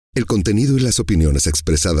El contenido y las opiniones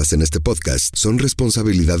expresadas en este podcast son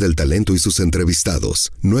responsabilidad del talento y sus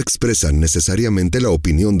entrevistados. No expresan necesariamente la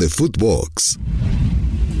opinión de Footbox,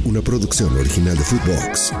 una producción original de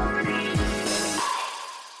Footbox.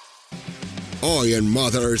 Hoy en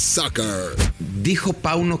Mother Soccer. Dijo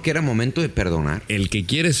Pauno que era momento de perdonar. El que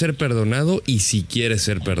quiere ser perdonado y si quiere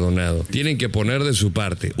ser perdonado. Tienen que poner de su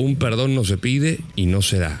parte. Un perdón no se pide y no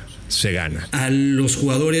se da. Se gana. A los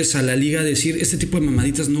jugadores, a la liga, decir, este tipo de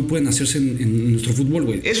mamaditas no pueden hacerse en nuestro fútbol,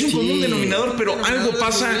 güey. Es un común denominador, pero algo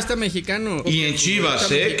pasa. Mexicano. Y en Chivas,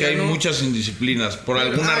 que hay muchas indisciplinas, por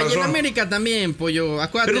alguna razón. Y en América también, pollo.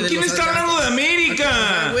 Acuérdate. ¿Pero quién está hablando de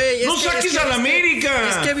América? No saques a la América.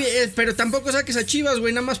 Pero tampoco saques a Chivas,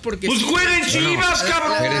 güey, nada más porque... Pues jueguen Chivas,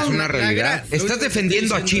 cabrón. Eres una realidad. ¿Estás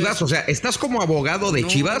defendiendo a Chivas? O sea, ¿estás como abogado de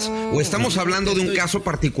Chivas? ¿O estamos hablando de un caso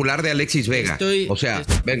particular de Alexis Vega? O sea,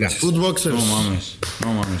 venga. Footboxers. No mames.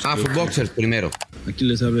 Footboxers primero. Aquí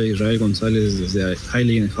les habla Israel González desde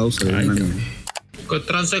Highland House, Alemania.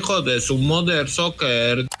 Consejo de su Mother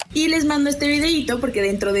Soccer. Y les mando este videito porque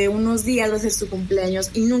dentro de unos días va a ser su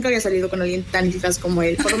cumpleaños y nunca había salido con alguien tan eficaz como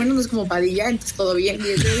él. Por lo menos no es como Padilla, entonces todo bien,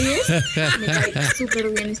 10 de 10. Me cae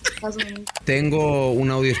súper bien este caso. Tengo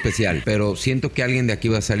un audio especial, pero siento que alguien de aquí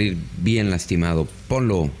va a salir bien lastimado.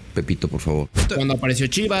 Ponlo, Pepito, por favor. Cuando apareció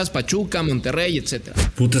Chivas, Pachuca, Monterrey, etcétera.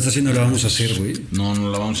 Puta, esta sí no la vamos a hacer, güey. No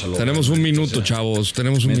la vamos a lograr. Tenemos un minuto, chavos.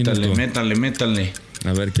 Tenemos un minuto. Métanle.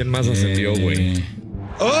 A ver, ¿quién más ascendió, güey?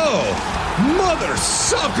 ¡Oh! ¡Mother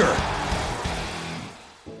Soccer!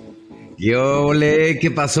 ¡Yole!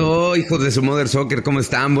 ¿Qué pasó, hijos de su Mother Soccer? ¿Cómo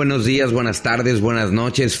están? Buenos días, buenas tardes, buenas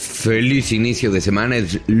noches. Feliz inicio de semana.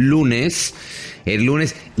 Es lunes. El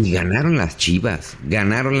lunes. Y ganaron las Chivas.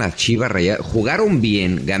 Rayadas. Jugaron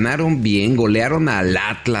bien, ganaron bien, golearon al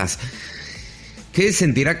Atlas. ¿Qué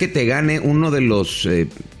sentirá que te gane uno de los... iba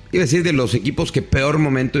a decir de los equipos que peor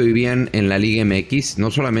momento vivían en la Liga MX?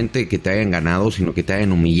 No solamente que te hayan ganado, sino que te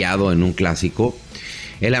hayan humillado en un clásico.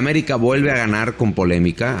 El América vuelve a ganar con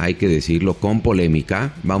polémica, hay que decirlo, con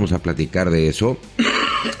polémica. Vamos a platicar de eso.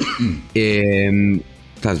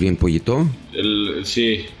 ¿Estás bien, pollito?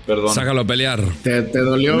 Sí, perdón. Sácalo a pelear. ¿Te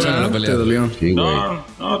dolió? ¿Te dolió? Sí, no,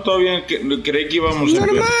 todo bien. Creí que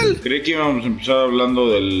íbamos a empezar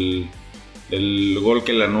hablando del gol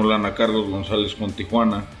que le anulan a Carlos González con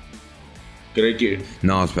Tijuana. Creí que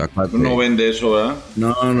no vende eso, ¿verdad?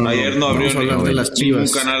 No. Ayer no abrió ningún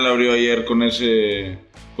canal abrió ayer con ese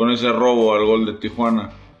robo al gol de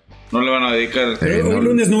Tijuana. No le van a dedicar. Hoy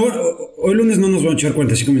lunes no nos van a echar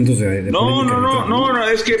 45 minutos de No,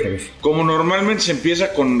 es que como normalmente se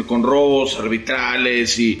empieza con robos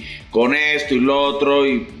arbitrales y con esto y lo otro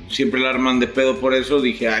y siempre la arman de pedo por eso,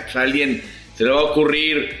 dije, pues a alguien se le va a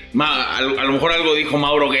ocurrir, a lo mejor algo dijo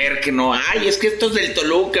Mauro Guerra que no, es que esto es del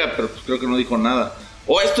Toluca, pero pues creo que no dijo nada.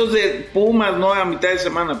 O esto es de Pumas, no a mitad de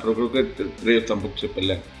semana, pero creo que entre ellos tampoco se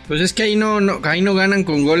pelean. Pues es que ahí no ganan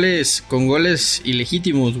con goles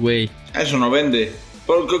ilegítimos, güey. Eso no vende.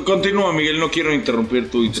 Continúa, Miguel, no quiero interrumpir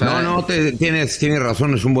tu... Tienes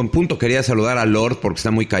razón, es un buen punto. Quería saludar a Lord porque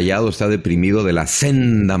está muy callado, está deprimido de la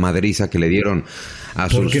senda madriza que le dieron a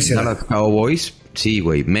sus Dallas Cowboys. Sí,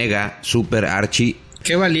 güey, mega, super, archi.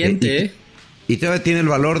 Qué valiente, Y todavía tiene el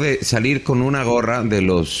valor de salir con una gorra de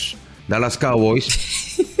los Dallas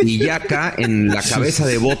Cowboys y ya acá en la cabeza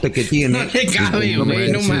de bote que tiene. No le cabe,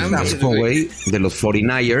 güey, no mames. Casco, güey, de los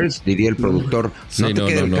 49ers, diría el productor. No te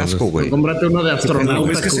queda el casco, güey. Cómprate uno de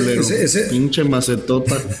astronauta, culero. Pinche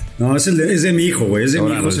macetota. No, es de mi hijo, güey. Es de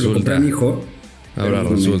mi hijo, se lo compré a mi hijo. Ahora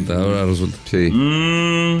resulta. Sí.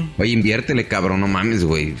 Oye, inviértele, cabrón, no mames,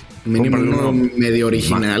 güey. Mínimo uno medio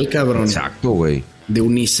original, cabrón. Exacto, güey. De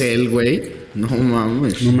unicel, güey. No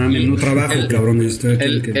mames, no trabajo, cabrón.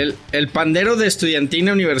 El pandero de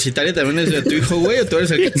estudiantina universitaria también es de tu hijo, güey, o tú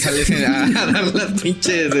eres el que sales a dar las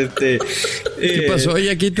pinches, ¿Qué pasó,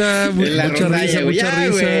 Yaquita? Mucha risa.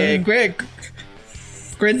 Güey.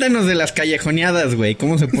 Cuéntanos de las callejoneadas, güey.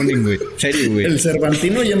 ¿Cómo se ponen, güey? Serio, güey. El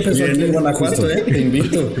Cervantino ya empezó aquí en Guanajuato, te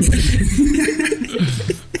invito.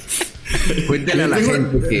 Cuéntale a la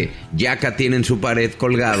gente que Yaka tiene en su pared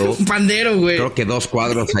colgado un pandero, güey. Creo que 2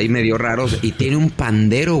 cuadros ahí medio raros. Y tiene un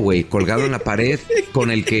pandero, güey, colgado en la pared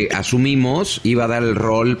con el que asumimos iba a dar el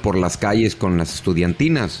rol por las calles con las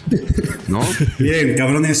estudiantinas, ¿no? Bien,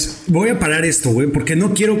 cabrones, voy a parar esto, güey, porque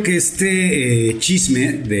no quiero que este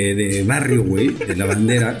chisme de barrio, güey, de la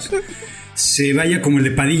bandera, se vaya como el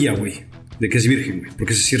de Padilla, güey, de que es virgen, güey,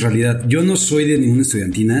 porque eso sí es realidad. Yo no soy de ninguna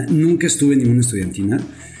estudiantina, nunca estuve en ninguna estudiantina.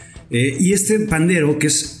 Y este pandero, que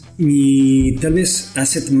es mi, tal vez,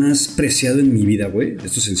 asset más preciado en mi vida, güey.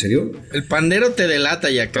 ¿Esto es en serio? El pandero te delata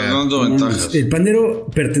ya acá. Dando ventajas. El pandero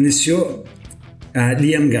perteneció a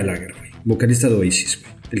Liam Gallagher, güey, vocalista de Oasis,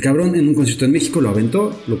 güey. El cabrón en un concierto en México lo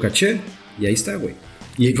aventó, lo caché y ahí está, güey.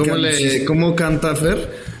 ¿Y cómo canta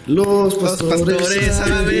Fer? Los pastores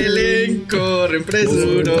a Belén corren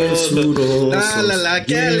presurosos. La,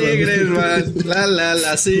 que alegres van.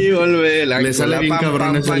 La, sí volver. Le sale bien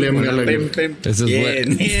cabrón ese Liam Gallagher. Eso es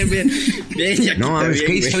bueno. Bien, no mames,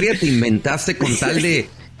 ¿qué historia te inventaste con tal de...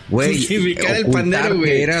 Güey, el pandero, güey.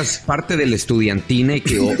 Que eras parte de la estudiantina y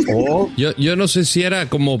que Yo no sé si era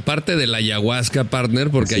como parte de la ayahuasca, partner,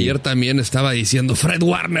 porque ayer también estaba diciendo Fred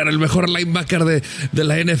Warner, el mejor linebacker de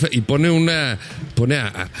la NFL, y pone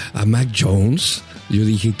a Mac Jones. Yo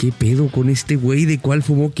dije, ¿qué pedo con este güey? ¿De cuál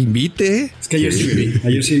fumó que invite? Es que ayer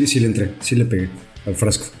sí le entré, sí le pegué al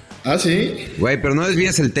frasco. ¿Ah, sí? Güey, pero no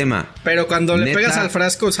desvías el tema. Pero cuando le pegas al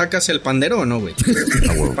frasco, ¿sacas el pandero o no, güey?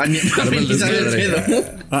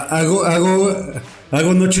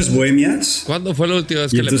 Hago noches bohemias. ¿Cuándo fue la última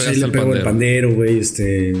vez que le pegaste al pandero? El pandero, güey,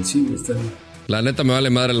 sí, está... La neta me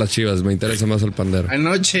vale madre las Chivas, me interesa más el pandero.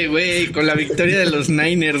 Anoche, güey, con la victoria de los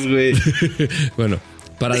Niners, güey. Bueno,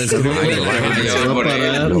 para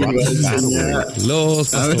desarrollar los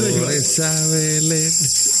pastores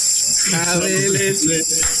a Belén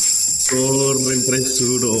corren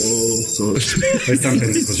presurosos. Están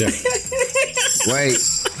pendejos ya. Güey,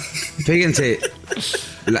 fíjense,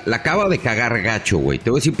 la acaba de cagar gacho, güey. Te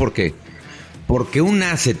voy a decir por qué. Porque un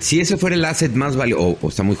asset, si ese fuera el asset más valioso, o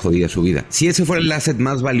está muy jodida su vida, si ese fuera el asset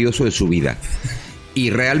más valioso de su vida y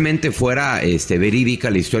realmente fuera verídica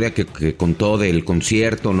la historia que contó del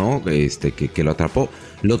concierto, ¿no? Que lo atrapó,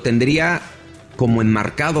 lo tendría como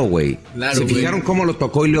enmarcado, güey. Claro, ¿Se fijaron cómo lo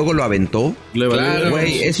tocó y luego lo aventó? Claro.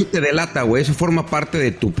 Güey, eso te delata, güey. Eso forma parte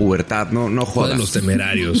de tu pubertad, no jodas. De los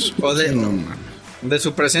temerarios. O de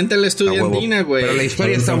su presente en la estudiantina, güey. Pero la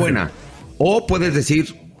historia está buena. O puedes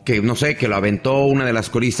decir que, no sé, que lo aventó una de las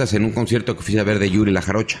coristas en un concierto que fui a ver de Yuri La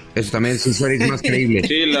Jarocha. Eso también es historia más creíble.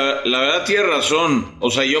 Sí, la verdad tiene razón. O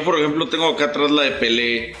sea, yo, por ejemplo, tengo acá atrás la de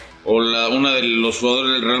Pelé o una de los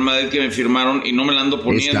jugadores del Real Madrid que me firmaron y no me la ando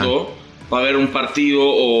poniendo para ver un partido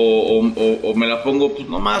o me la pongo pues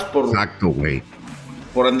nomás Exacto, güey.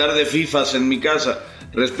 Por andar de fifas en mi casa.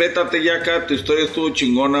 Respétate, ya acá, tu historia estuvo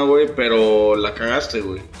chingona, güey, pero la cagaste,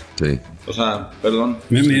 güey. Sí. O sea, perdón.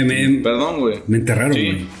 Perdón, güey. Me enterraron,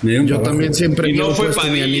 sí. güey. Yo también siempre y no fue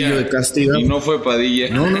Padilla, mi anillo de castidad. Y no fue Padilla.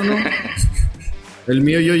 No. El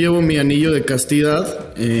mío, yo llevo mi anillo de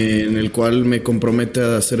castidad, en el cual me compromete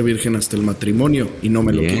a ser virgen hasta el matrimonio y no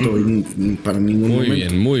me lo quito para ningún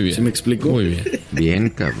momento. Muy bien. ¿Sí me explico? Muy bien. Bien,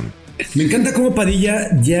 cabrón. Me encanta cómo Padilla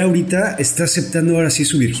ya ahorita está aceptando ahora sí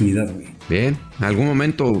su virginidad, güey. Bien, en algún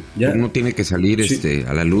momento uno tiene que salir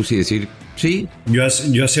a la luz y decir, sí. Yo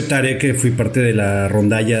aceptaré que fui parte de la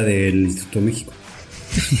rondalla del Instituto de México.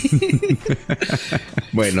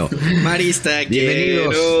 Bueno, Marista,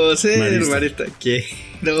 bienvenidos. Quiero ser Marista,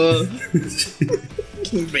 quiero.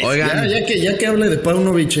 Oigan, ya que hable de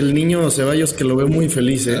Paunovic, el niño Ceballos, que lo veo muy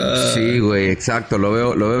feliz, ¿eh? Sí, güey, exacto, lo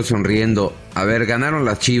veo sonriendo. A ver, ganaron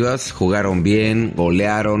las Chivas, jugaron bien,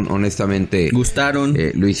 golearon, honestamente. Gustaron.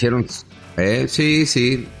 Lo hicieron,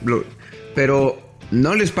 sí, pero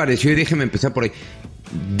 ¿no les pareció? Y déjenme empezar por ahí.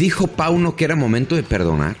 ¿Dijo Pauno que era momento de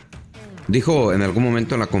perdonar? Dijo en algún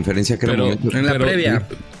momento en la conferencia que era momento de... En la previa.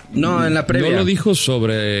 No, en la previa. ¿No lo dijo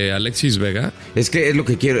sobre Alexis Vega? Es que es lo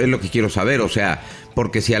que quiero saber, o sea,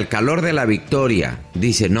 porque si al calor de la victoria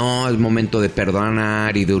dice, no, es momento de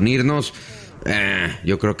perdonar y de unirnos,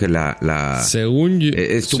 yo creo que según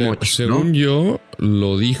es too much, según yo,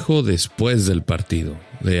 lo dijo después del partido.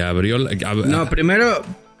 No, primero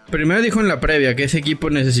dijo en la previa que ese equipo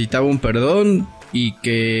necesitaba un perdón y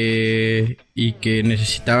que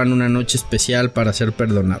necesitaban una noche especial para ser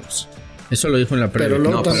perdonados. Eso lo dijo en la previa. Pero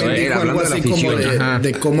luego también dijo algo así como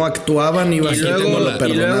de cómo actuaban y luego lo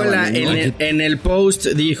perdonaban. En el post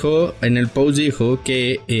dijo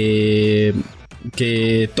que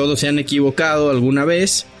todos se han equivocado alguna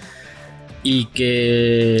vez y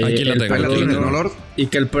que aquí la tengo.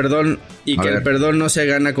 El perdón no se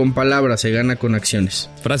gana con palabras, se gana con acciones.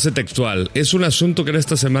 Frase textual. Es un asunto que en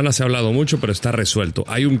esta semana se ha hablado mucho, pero está resuelto.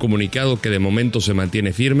 Hay un comunicado que de momento se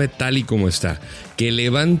mantiene firme tal y como está. Que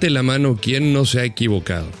levante la mano quien no se ha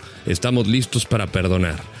equivocado. Estamos listos para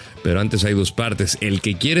perdonar. Pero antes hay dos partes. El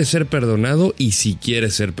que quiere ser perdonado y si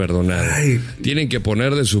quiere ser perdonado. Tienen que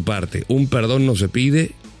poner de su parte. Un perdón no se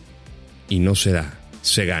pide y no se da.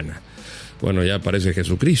 Se gana. Bueno, ya aparece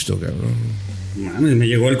Jesucristo, cabrón. Mames, me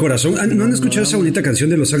llegó al corazón. ¿No han escuchado esa bonita canción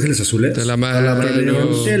de Los Ángeles Azules? Te la mano.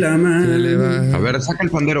 Te la mano. A ver, saca el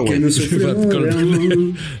pandero, güey. Que no sufrió de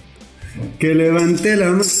amor. Que levante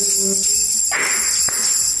la mano.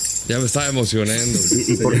 Ya me estaba emocionando.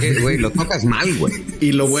 ¿Y por qué, güey? Lo tocas mal, güey.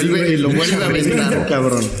 Y lo vuelve a aventar,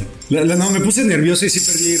 cabrón. No, me puse nervioso y sí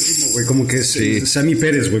perdí el ritmo, güey. Como que es Sammy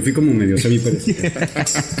Pérez, güey. Fui como medio Sammy Pérez.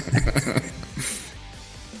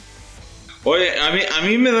 Oye, a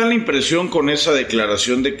mí me da la impresión con esa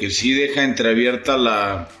declaración de que sí deja entreabierta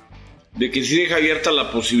abierta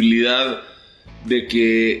la posibilidad de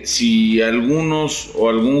que si algunos o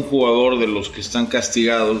algún jugador de los que están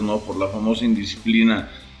castigados, ¿no?, por la famosa indisciplina,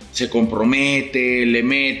 se compromete, le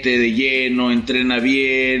mete de lleno, entrena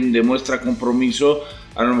bien, demuestra compromiso,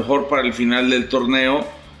 a lo mejor para el final del torneo,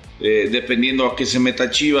 dependiendo a qué se meta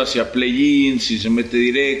Chivas, si a play-in, si se mete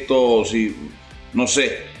directo, o si, no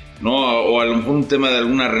sé, ¿no? O a lo mejor un tema de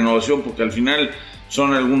alguna renovación, porque al final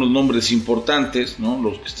son algunos nombres importantes, ¿no?,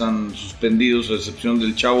 los que están suspendidos, a excepción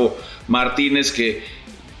del Chavo Martínez, que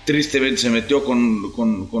tristemente se metió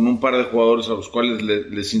con un par de jugadores a los cuales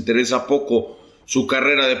les interesa poco su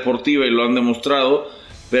carrera deportiva y lo han demostrado,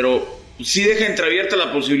 pero sí deja entreabierta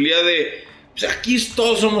la posibilidad de, pues aquí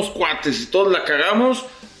todos somos cuates y todos la cagamos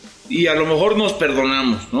y a lo mejor nos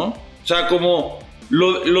perdonamos, ¿no? O sea, como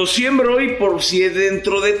lo siembro hoy por si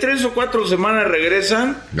dentro de 3 o 4 semanas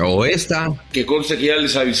regresan. O esta. Que conste que ya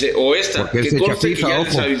les avisé. O esta. Porque que conste que ya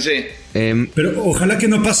les avisé. Pero ojalá que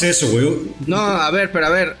no pase eso, güey. No, a ver,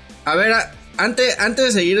 antes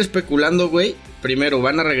de seguir especulando, güey, primero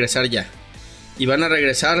van a regresar ya. Y van a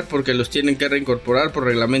regresar porque los tienen que reincorporar por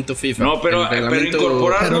reglamento FIFA. No, pero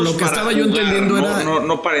incorporarlos. Pero lo que estaba yo entendiendo era.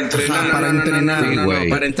 No para entrenar. Para entrenar.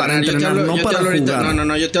 Para entrenar, no para jugar.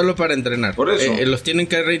 No, yo te hablo para entrenar. Por eso. Los tienen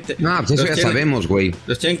que reintegrar. No, pues eso ya sabemos, güey.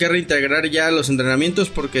 Los tienen que reintegrar ya a los entrenamientos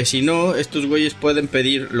porque si no, estos güeyes pueden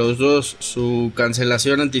pedir los dos su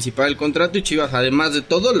cancelación anticipada del contrato y Chivas, además de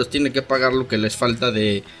todo, los tiene que pagar lo que les falta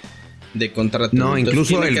de contrato. No,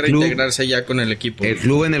 entonces incluso tiene el que club, reintegrarse ya con el equipo. El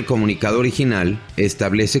club en el comunicado original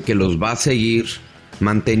establece que los va a seguir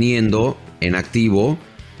manteniendo en activo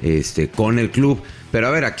con el club. Pero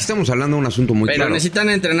a ver, aquí estamos hablando de un asunto muy claro. Pero necesitan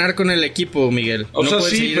entrenar con el equipo, Miguel. O sea,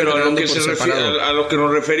 sí, pero a lo que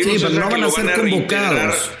nos referimos es no a que van a ser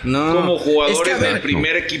convocados como jugadores del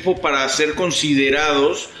primer equipo para ser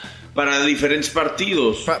considerados para diferentes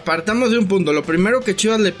partidos. Partamos de un punto. Lo primero que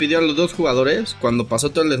Chivas le pidió a los dos jugadores cuando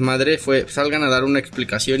pasó todo el desmadre fue salgan a dar una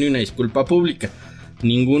explicación y una disculpa pública.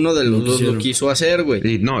 Ninguno de los dos lo quiso hacer,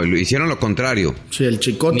 güey. No, lo hicieron lo contrario. Sí, el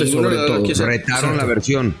Chicote sobre todo. Retaron la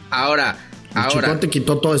versión. Ahora, Chicote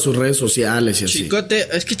quitó todas sus redes sociales y así. Chicote,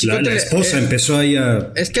 es que Chicote... La esposa empezó ahí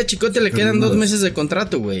a... Es que a Chicote le quedan 2 meses de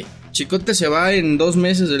contrato, güey. Chicote se va en 2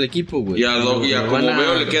 meses del equipo, güey. Y a como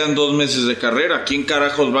veo le quedan 2 meses de carrera. ¿Quién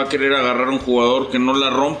carajos va a querer agarrar a un jugador que no la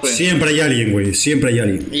rompe? Siempre hay alguien, güey. Siempre hay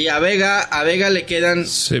alguien. Y a Vega le quedan...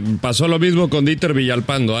 Se pasó lo mismo con Dieter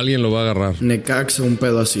Villalpando. Alguien lo va a agarrar. Necaxa, un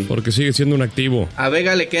pedo así. Porque sigue siendo un activo. A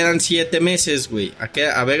Vega le quedan 7 meses, güey.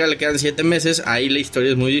 A Vega le quedan 7 meses. Ahí la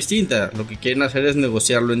historia es muy distinta. Lo que quieren hacer es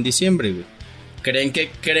negociarlo en diciembre, güey. Creen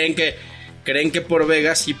que por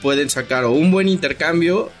Vega sí pueden sacar o un buen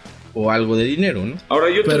intercambio o algo de dinero, ¿no?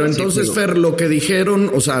 Pero entonces, Fer, lo que dijeron,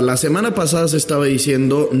 o sea, la semana pasada se estaba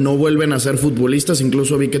diciendo no vuelven a ser futbolistas,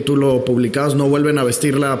 incluso vi que tú lo publicabas, no vuelven a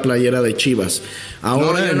vestir la playera de Chivas.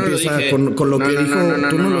 Ahora empieza con lo que dijo,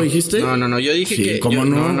 ¿tú no lo dijiste? No, yo dije que... ¿Cómo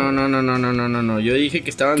no? No, yo dije que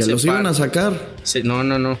estaban que los iban a sacar.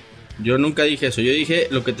 No, yo nunca dije eso, yo dije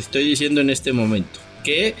lo que te estoy diciendo en este momento,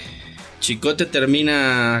 que Chicote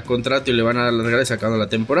termina contrato y le van a dar las gracias acabando la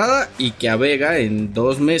temporada y que a Vega en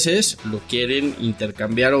 2 meses lo quieren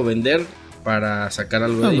intercambiar o vender para sacar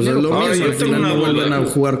algo de dinero. Al final no vuelven a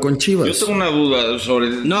jugar con Chivas. Yo tengo una duda sobre...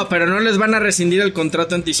 No, pero no les van a rescindir el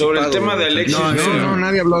contrato anticipado. Sobre el tema de Alexis Vega. No,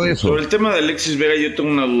 nadie habló de eso. Sobre el tema de Alexis Vega yo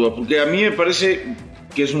tengo una duda, porque a mí me parece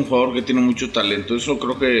que es un jugador que tiene mucho talento. Eso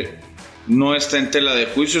creo que no está en tela de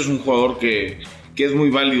juicio. Es un jugador que es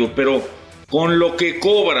muy válido, pero con lo que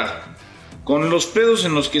cobra, con los pedos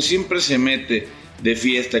en los que siempre se mete de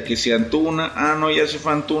fiesta, que se Antuna, ya se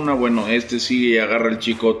fue Antuna, bueno, sigue y agarra el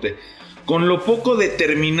Chicote, con lo poco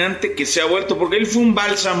determinante que se ha vuelto, porque él fue un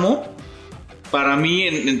bálsamo para mí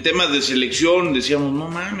en temas de selección. Decíamos, no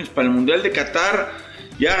mames, para el Mundial de Qatar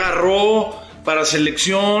ya agarró para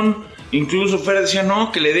selección. Incluso Fer decía,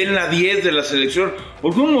 no, que le den la 10 de la selección,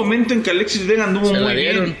 porque hubo un momento en que Alexis Vega anduvo muy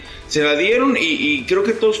bien, se la dieron y creo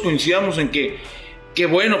que todos coincidamos en que qué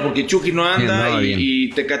bueno, porque Chucky no anda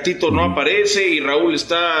y Tecatito no aparece y Raúl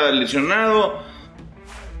está lesionado.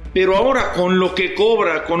 Pero ahora con lo que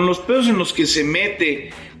cobra, con los pedos en los que se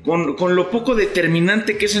mete, con lo poco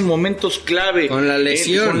determinante que es en momentos clave, con la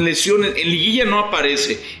lesión, con lesiones, en liguilla no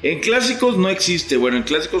aparece, en clásicos no existe. Bueno, en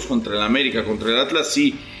clásicos contra el América, contra el Atlas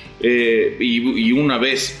sí, y una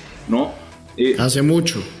vez, ¿no? Hace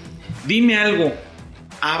mucho. dime algo,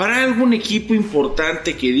 ¿habrá algún equipo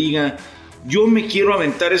importante que diga, yo me quiero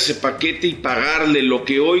aventar ese paquete y pagarle lo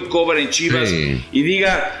que hoy cobra en Chivas? Sí. Y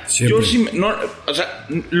diga, siempre. Yo sí, no, o sea,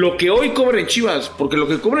 lo que hoy cobra en Chivas, porque lo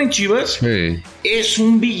que cobra en Chivas es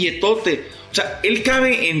un billetote. O sea, él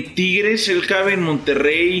cabe en Tigres, él cabe en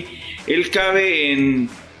Monterrey, él cabe en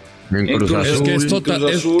Cruz Azul. Es que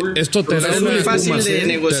esto te da es muy fácil de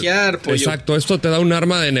negociar, pollo. Exacto, esto te da un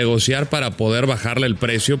arma de negociar para poder bajarle el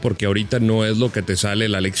precio, porque ahorita no es lo que te sale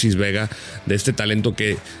el Alexis Vega de este talento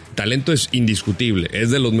es indiscutible,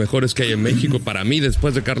 es de los mejores que hay en México. Para mí,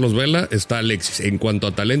 después de Carlos Vela, está Alexis, en cuanto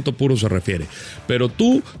a talento puro se refiere. Pero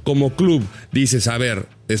tú, como club, dices, a ver,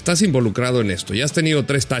 estás involucrado en esto, ya has tenido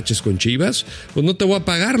 3 taches con Chivas, pues no te voy a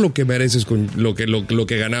pagar lo que mereces con lo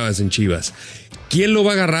que ganabas en Chivas. ¿Quién lo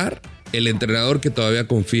va a agarrar? El entrenador que todavía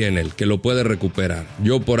confía en él, que lo puede recuperar.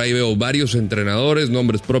 Yo por ahí veo varios entrenadores,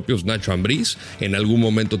 nombres propios, Nacho Ambriz, en algún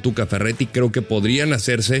momento Tuca Ferretti, creo que podrían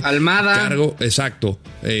hacerse cargo, exacto,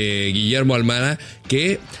 Guillermo Almada,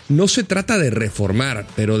 que no se trata de reformar,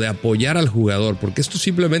 pero de apoyar al jugador, porque esto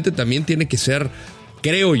simplemente también tiene que ser,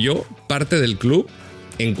 creo yo, parte del club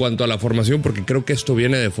en cuanto a la formación, porque creo que esto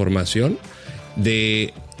viene de formación,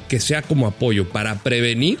 de que sea como apoyo para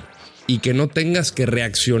prevenir y que no tengas que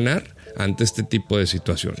reaccionar ante este tipo de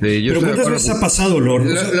situaciones. Sí, pero ¿cuántas veces ha pasado, Lord?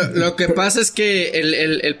 Lo que pasa es que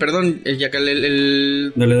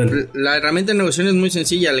la herramienta de negociación es muy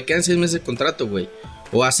sencilla. Le quedan 6 meses de contrato, güey.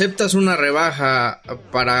 O aceptas una rebaja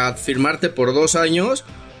para firmarte por 2 años,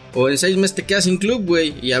 o en 6 meses te quedas sin club,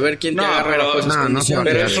 güey, y a ver quién te agarra bajo esas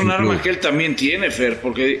condiciones. Pero es un arma que él también tiene, Fer,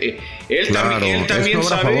 porque él también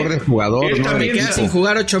sabe. A favor del jugador, él también queda sin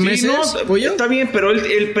jugar 8 meses. Sí, está bien, pero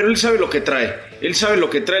él sabe lo que trae. Él sabe lo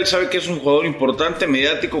que trae, él sabe que es un jugador importante,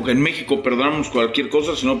 mediático, que en México perdonamos cualquier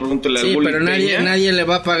cosa, si no pregúntele al Bully. Sí, pero nadie le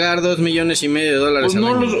va a pagar $2.5 millones de dólares. Pues no,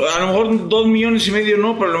 a lo mejor $2.5 millones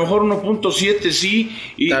no, pero a lo mejor 1.7 sí.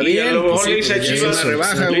 Y a lo mejor le dice a Chivas, es una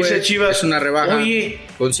rebaja, güey. Es una rebaja, oye,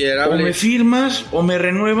 considerable. O me firmas, o me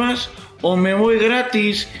renuevas, o me voy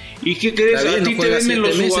gratis. ¿Y qué crees? Bien, a ti te venden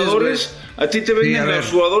los jugadores, a ti te venden los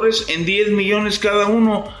jugadores en 10 millones cada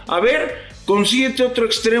uno. A ver, consíguete otro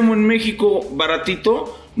extremo en México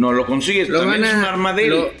baratito. No lo consigues, también es un arma de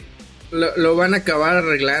él. Lo van a acabar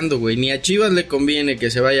arreglando, güey. Ni a Chivas le conviene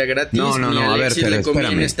que se vaya gratis, ni a Alexis le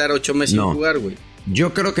conviene estar 8 meses sin jugar, güey.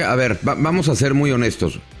 Yo creo que, a ver, vamos a ser muy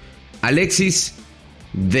honestos. Alexis,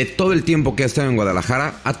 de todo el tiempo que ha estado en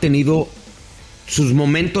Guadalajara, ha tenido sus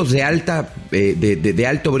momentos de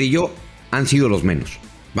alto brillo, han sido los menos.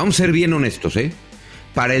 Vamos a ser bien honestos, ¿eh?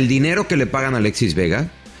 Para el dinero que le pagan a Alexis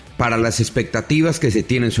Vega, para las expectativas que se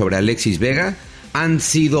tienen sobre Alexis Vega, han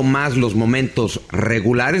sido más los momentos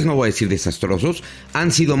regulares, no voy a decir desastrosos,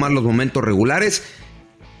 han sido más los momentos regulares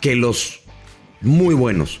que los muy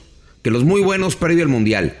buenos. Que los muy buenos previo al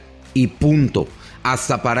Mundial. Y punto.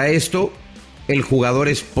 Hasta para esto, el jugador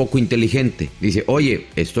es poco inteligente. Dice, oye,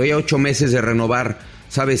 estoy a 8 meses de renovar.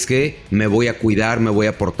 ¿Sabes qué? Me voy a cuidar, me voy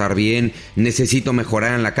a portar bien, necesito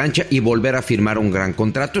mejorar en la cancha y volver a firmar un gran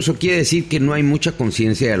contrato. Eso quiere decir que no hay mucha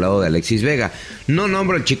conciencia del lado de Alexis Vega. No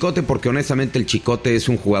nombro al Chicote porque honestamente el Chicote es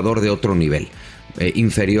un jugador de otro nivel,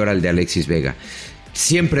 inferior al de Alexis Vega.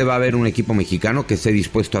 Siempre va a haber un equipo mexicano que esté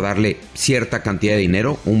dispuesto a darle cierta cantidad de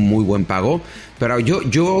dinero, un muy buen pago. Pero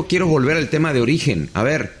yo quiero volver al tema de origen. A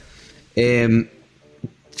ver,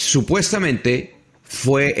 supuestamente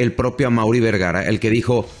fue el propio Amaury Vergara el que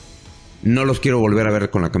dijo, no los quiero volver a ver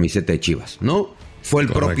con la camiseta de Chivas, ¿no? Fue el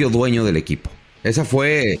propio dueño del equipo. Ese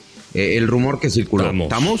fue el rumor que circuló.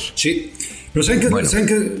 ¿Estamos? Sí. Pero ¿saben qué?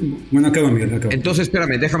 Bueno, acaba, Miguel, acaba. Entonces,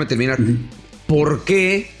 espérame, déjame terminar. ¿Por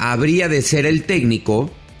qué habría de ser el técnico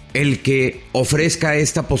el que ofrezca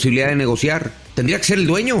esta posibilidad de negociar? Tendría que ser el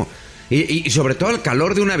dueño. Y sobre todo al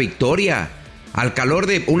calor de una victoria. Al calor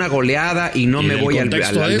de una goleada y no me voy a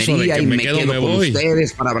la Almería y me quedo con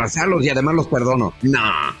ustedes para abrazarlos y además los perdono. No,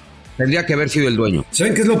 tendría que haber sido el dueño.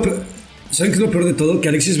 ¿Saben qué es lo peor de todo? Que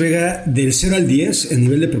Alexis Vega, del 0 al 10, en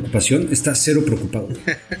nivel de preocupación, está 0 preocupado.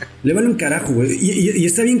 Le vale un carajo, güey. Y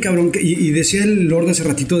está bien cabrón. Y decía el Lord hace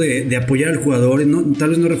ratito de apoyar al jugador,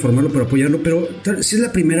 tal vez no reformarlo, pero apoyarlo. Pero si es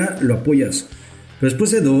la primera, lo apoyas. Pero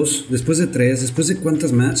después de 2, después de 3, después de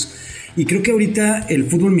cuántas más. Y creo que ahorita el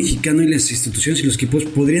fútbol mexicano y las instituciones y los equipos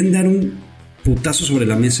podrían dar un putazo sobre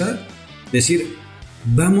la mesa, decir,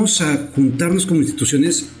 vamos a juntarnos como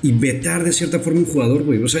instituciones y vetar de cierta forma un jugador,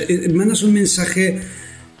 güey. O sea, mandas un mensaje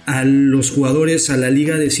a los jugadores, a la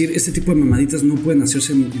liga, decir, este tipo de mamaditas no pueden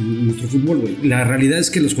hacerse en nuestro fútbol, güey. La realidad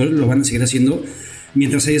es que los jugadores lo van a seguir haciendo,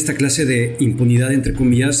 mientras hay esta clase de impunidad, entre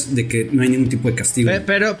comillas, de que no hay ningún tipo de castigo.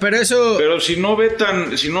 Pero eso... Pero si no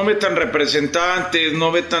vetan representantes,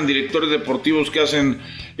 no vetan directores deportivos que hacen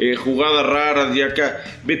jugadas raras y acá,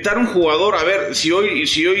 vetar un jugador, a ver, si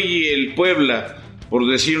hoy el Puebla, por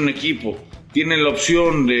decir un equipo, tiene la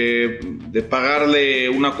opción de pagarle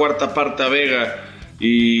una cuarta parte a Vega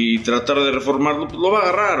y tratar de reformarlo, pues lo va a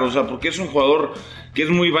agarrar, o sea, porque es un jugador que es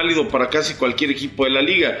muy válido para casi cualquier equipo de la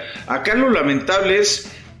liga. Acá lo lamentable es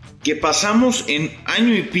que pasamos en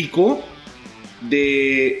año y pico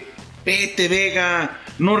de vete Vega,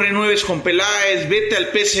 no renueves con Peláez, vete al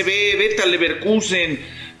PSV, vete al Leverkusen,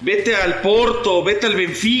 vete al Porto, vete al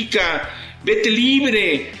Benfica, vete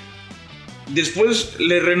libre. Después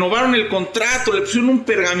le renovaron el contrato, le pusieron un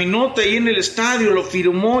pergaminote ahí en el estadio, lo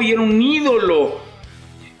firmó y era un ídolo.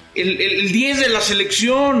 El 10 de la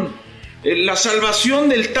selección, la salvación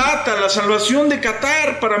del Tata, la salvación de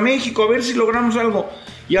Qatar para México, a ver si logramos algo.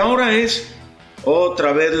 Y ahora es,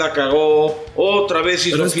 otra vez la cagó, otra vez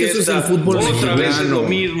hizo fiesta, otra vez es lo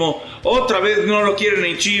mismo, otra vez no lo quieren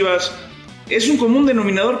en Chivas. Es un común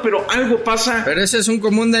denominador, pero algo pasa. Pero ese es un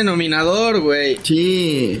común denominador, güey.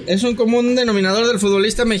 Sí. Es un común denominador del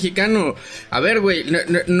futbolista mexicano. A ver, güey,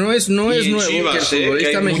 no es nuevo Chivas, que el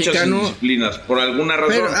futbolista que hay mexicano... muchas indisciplinas, por alguna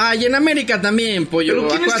razón. Pero, y en América también, pollo. ¿Pero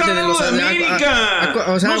quién está hablando de América?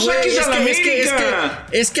 O sea, no saques a la América.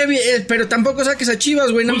 Pero tampoco saques a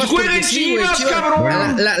Chivas, güey. Nada más porque sí, güey. Chivas,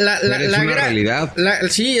 cabrón. Es una realidad.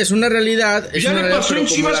 Sí, es una realidad. Ya le pasó en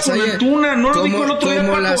Chivas con Antuna. ¿No lo dijo el otro día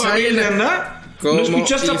Paco Gabriel de Anda? ¿No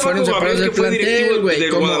escuchaste a Paco Gabriel que fue directivo de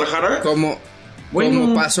Guadalajara?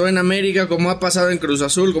 Como pasó en América, como ha pasado en Cruz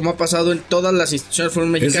Azul, como ha pasado en todas las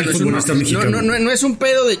instituciones del fútbol mexicano. No es un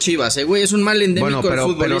pedo de Chivas, güey, es un mal endémico del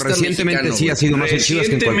futbolista pero recientemente mexicano, sí ha sido más en Chivas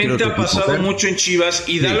que en cualquier otro equipo. Recientemente ha pasado mucho en Chivas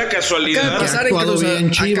y da la casualidad.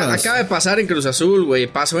 Acaba de pasar en Cruz Azul, güey,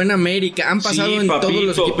 pasó en América, han pasado en todos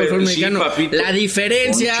los equipos del fútbol mexicano. La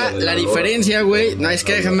diferencia, güey, no es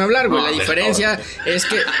que déjame hablar, güey, la diferencia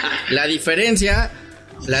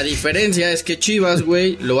es que Chivas,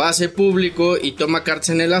 güey, lo hace público y toma cartas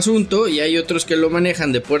en el asunto, y hay otros que lo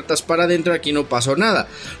manejan de puertas para adentro. Aquí no pasó nada.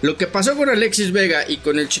 Lo que pasó con Alexis Vega y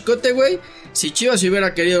con el Chicote, güey, si Chivas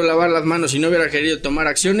hubiera querido lavar las manos y no hubiera querido tomar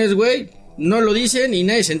acciones, güey, no lo dicen y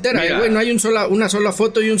nadie se entera, güey. No hay una sola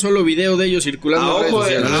foto y un solo video de ellos circulando en redes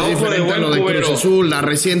sociales. Es diferente a lo de Cruz Azul. La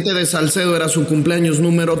reciente de Salcedo era su cumpleaños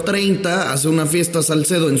número 30. Hace una fiesta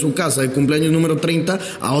Salcedo en su casa de cumpleaños número 30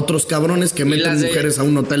 a otros cabrones que meten mujeres a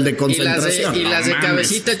un hotel de concentración. Y las de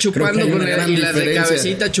cabecita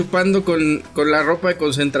chupando con la ropa de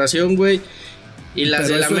concentración, güey. Y las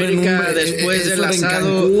del América después del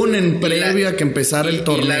asado. En Cancún, en previa que empezara el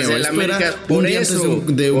torneo. Y las del América, por eso.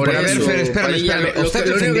 Espérame.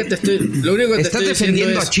 Lo único que ¿Estás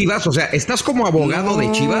defendiendo a Chivas? O sea, ¿estás como abogado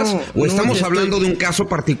de Chivas? ¿O estamos hablando de un caso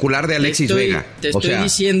particular de Alexis Vega? Te estoy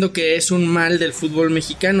diciendo que es un mal del fútbol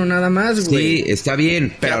mexicano, nada más, güey. Sí, está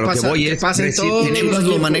bien. Pero a lo que voy es. Chivas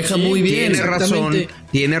lo maneja muy bien.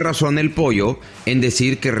 Tiene razón el pollo en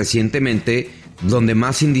decir que recientemente donde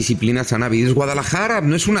más indisciplinas han habido es Guadalajara.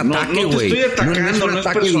 No es un ataque, güey. No te estoy atacando, no es un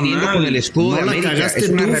ataque viniendo con el escudo de América. Es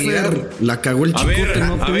una realidad. La cagó el Chicote.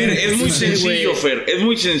 A ver, es muy sencillo, Fer. Es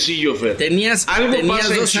muy sencillo, Fer. Tenías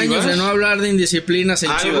 2 años de no hablar de indisciplinas en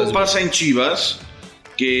Chivas. Algo pasa en Chivas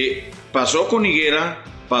que pasó con Higuera,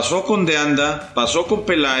 pasó con De Anda, pasó con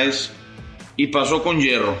Peláez y pasó con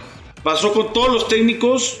Hierro. Pasó con todos los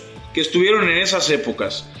técnicos que estuvieron en esas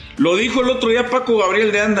épocas. Lo dijo el otro día Paco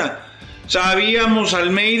Gabriel de Anda. Sabíamos,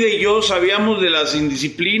 Almeida y yo sabíamos de las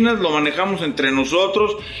indisciplinas, lo manejamos entre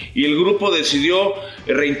nosotros y el grupo decidió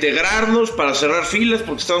reintegrarnos para cerrar filas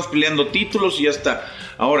porque estamos peleando títulos y ya está.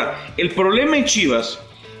 Ahora, el problema en Chivas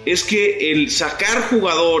es que el sacar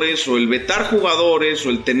jugadores o el vetar jugadores o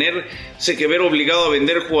el tenerse que ver obligado a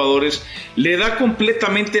vender jugadores le da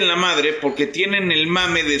completamente en la madre porque tienen el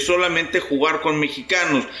mame de solamente jugar con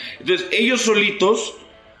mexicanos. Entonces, ellos solitos,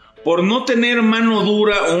 por no tener mano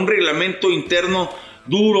dura o un reglamento interno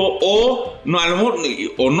duro o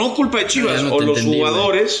no culpa de Chivas o los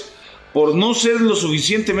jugadores por no ser lo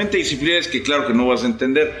suficientemente disciplinados, que claro que no vas a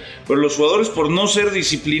entender, pero los jugadores por no ser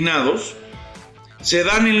disciplinados se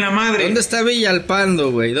dan en la madre. ¿Dónde está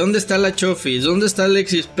Villalpando, güey? ¿Dónde está la Chofis? ¿Dónde está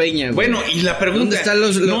Alexis Peña, güey? Bueno, y la pregunta... ¿Dónde están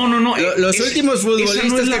los últimos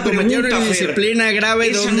futbolistas que cometieron indisciplina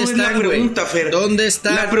grave? ¿Dónde están, güey? ¿Dónde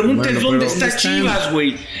están? La pregunta es ¿dónde está Chivas,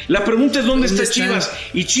 güey? La pregunta es ¿dónde está Chivas?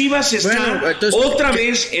 Y Chivas está otra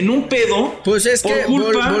vez en un pedo. Pues es que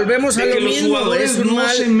volvemos a lo mismo. Los jugadores no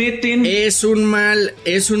se meten. Es un mal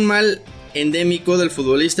endémico del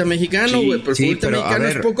futbolista mexicano, güey. Pero el futbolista mexicano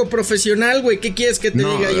es poco profesional, güey. ¿Qué quieres que te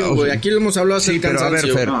diga yo, güey? Aquí lo hemos hablado hasta el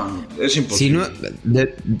cansancio. Fer, es imposible.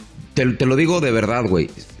 Te lo digo de verdad, güey.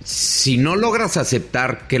 Si no logras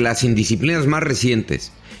aceptar que las indisciplinas más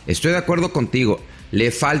recientes, estoy de acuerdo contigo, le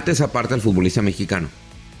falta esa parte al futbolista mexicano.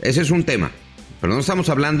 Ese es un tema. Pero no estamos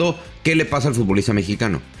hablando qué le pasa al futbolista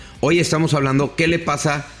mexicano. Hoy estamos hablando qué le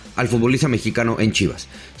pasa al futbolista mexicano en Chivas.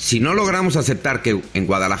 Si no logramos aceptar que en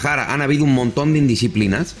Guadalajara han habido un montón de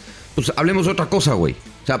indisciplinas, pues hablemos de otra cosa, güey.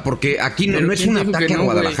 O sea, porque aquí no es un ataque a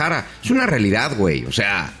Guadalajara, es una realidad, güey. O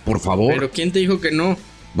sea, por favor. Pero ¿quién te dijo que no?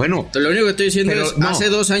 Bueno, lo único que estoy diciendo es, hace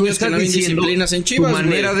 2 años que no hay indisciplinas en Chivas, tu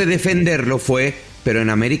manera de defenderlo fue, pero en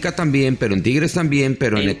América también, pero en Tigres también,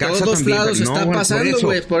 pero en Necaxa también. En todos lados está pasando,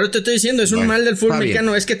 güey. Por eso te estoy diciendo, es un mal del fútbol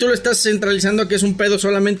mexicano. Es que tú lo estás centralizando a que es un pedo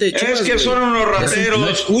solamente de Chivas. Es que son unos rateros. No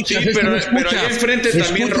escuchas, pero ahí enfrente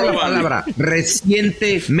también roban. La palabra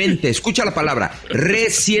recientemente, escucha la palabra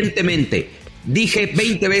recientemente. Dije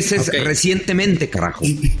 20 veces recientemente, carajo.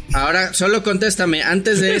 Ahora, solo contéstame,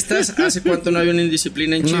 antes de estas, ¿hace cuánto no había una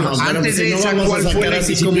indisciplina en Chivas? Antes de esa, ¿cuál fue la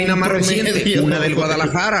disciplina más reciente? Una del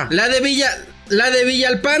Guadalajara. La de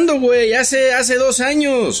Villalpando, güey, hace 2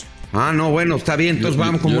 años. Ah, no, bueno, está bien, entonces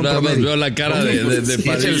vamos con un promedio. Yo nada más veo la cara de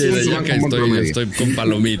Padilla y de Yaka, estoy con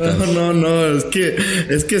palomitas. No, es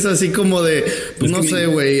que es así como de, pues no sé,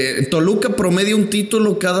 güey, Toluca promedia un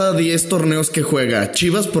título cada 10 torneos que juega,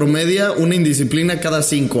 Chivas promedia una indisciplina cada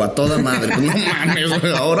 5, a toda madre. No mames,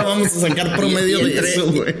 güey, ahora vamos a sacar promedio de eso,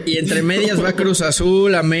 güey. Y entre medias va Cruz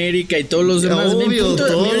Azul, América y todos los demás. Obvio,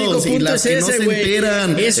 todos, y las que no se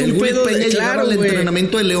enteran. Es un pedo de claro, güey. El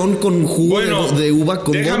entrenamiento de León con jugo de uva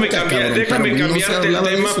con vodka. Déjame cambiarte el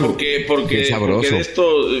tema porque de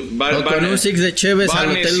esto con un six de Chévez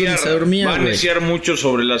al hotel donde se dormía. Va a neciar mucho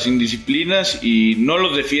sobre las indisciplinas y no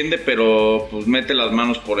los defiende, pero pues mete las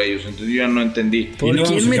manos por ellos. Entonces yo ya no entendí. ¿Por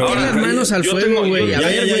quién metió las manos al fuego, güey? A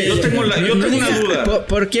ver, güey. Yo tengo una duda.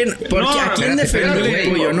 ¿Por quién? ¿A quién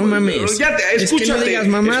defendió, güey? No mames. Es que no digas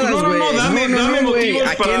mamadas, güey. Dame güey.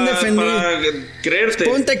 ¿A quién defendí? Para creerte.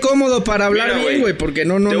 Ponte cómodo para hablar bien, güey, porque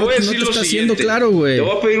no te está haciendo claro, güey. Te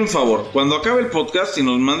voy a pedir un favor. Cuando acabe el podcast y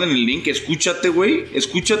nos manden el link, escúchate, güey.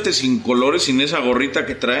 Escúchate sin colores, sin esa gorrita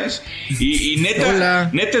que traes. Y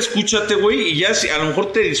neta, escúchate, güey. Y ya a lo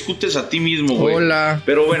mejor te discutes a ti mismo, güey. Hola.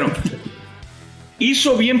 Pero bueno,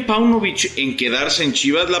 ¿hizo bien Paunovic en quedarse en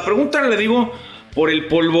Chivas? La pregunta le digo por el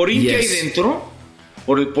polvorín que hay dentro.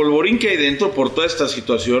 Por el polvorín que hay dentro, por toda esta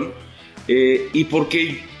situación. Y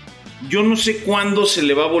porque yo no sé cuándo se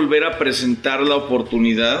le va a volver a presentar la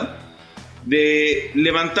oportunidad de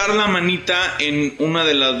levantar la manita en una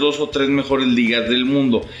de las 2 o 3 mejores ligas del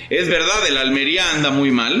mundo. Es verdad, el Almería anda muy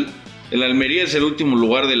mal. El Almería es el último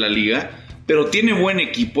lugar de la liga, pero tiene buen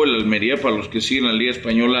equipo el Almería. Para los que siguen la Liga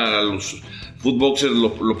Española, los footboxers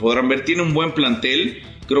lo podrán ver. Tiene un buen plantel.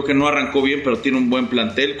 Creo que no arrancó bien, pero tiene un buen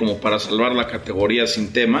plantel como para salvar la categoría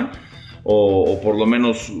sin tema, o por lo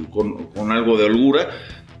menos con algo de holgura.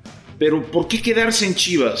 Pero ¿por qué quedarse en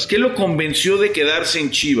Chivas? ¿Qué lo convenció de quedarse en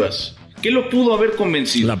Chivas? ¿Qué lo pudo haber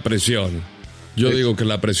convencido? La presión. Yo digo que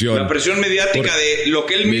la presión. La presión mediática de lo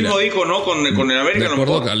que él mismo dijo, ¿no? Con el América. De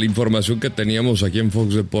acuerdo a la información que teníamos aquí en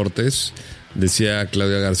Fox Deportes, decía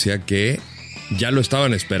Claudia García que ya lo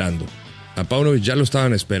estaban esperando. A Paunovic ya lo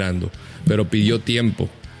estaban esperando, pero pidió tiempo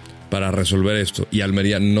para resolver esto. Y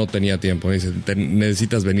Almería no tenía tiempo. Dice,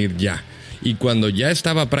 necesitas venir ya. Y cuando ya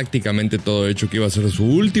estaba prácticamente todo hecho, que iba a ser su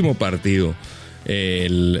último partido,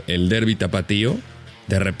 el derbi tapatío,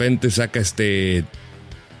 de repente saca este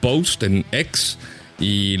post en X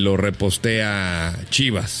y lo repostea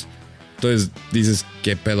Chivas. Entonces dices,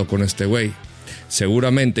 ¿qué pedo con este güey?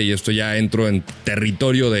 Seguramente, y esto ya entro en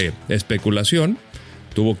territorio de especulación,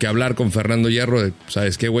 tuvo que hablar con Fernando Hierro de,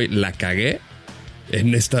 ¿sabes qué, güey? La cagué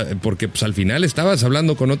en esta, porque pues al final estabas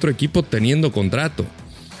hablando con otro equipo teniendo contrato.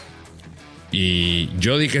 Y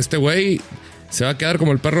yo dije, este güey se va a quedar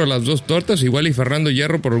como el perro de las 2 tortas. Igual y Fernando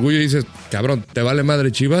Hierro por orgullo dice, cabrón, te vale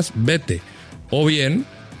madre Chivas, vete. O bien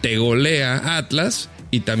te golea Atlas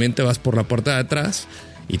y también te vas por la puerta de atrás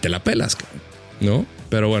y te la pelas, ¿no?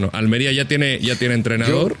 Pero bueno, Almería ya tiene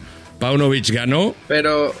entrenador. Paunovic ganó.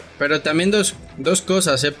 Pero también dos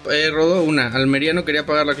cosas, Rodo. Una, Almería no quería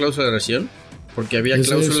pagar la cláusula de rescisión porque había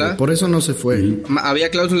cláusula. Eso, por eso no se fue. Había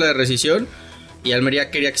cláusula de rescisión. Y Almería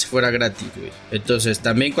quería que se fuera gratis, güey. Entonces,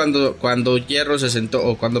 también cuando Hierro se sentó,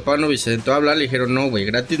 o cuando Paunovic se sentó a hablar, le dijeron, no, güey,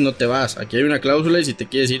 gratis no te vas. Aquí hay una cláusula y si te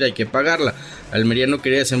quieres ir hay que pagarla. Almería no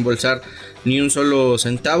quería desembolsar ni un solo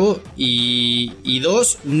centavo. Y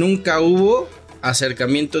 2, nunca hubo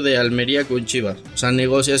acercamiento de Almería con Chivas. O sea,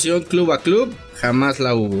 negociación club a club, jamás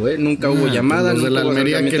la hubo, Nunca hubo llamada. Los de la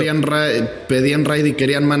Almería pedían raid y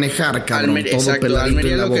querían manejar, cabrón.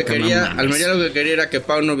 Almería lo que quería era que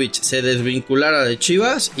Paunovic se desvinculara de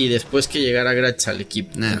Chivas y después que llegara gratis al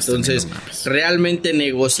equipo. Entonces, realmente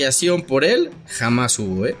negociación por él, jamás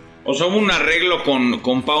hubo, O sea, hubo un arreglo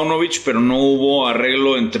con Paunovic, pero no hubo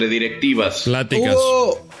arreglo entre directivas. Pláticas.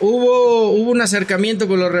 Hubo un acercamiento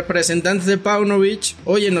con los representantes de Paunovic.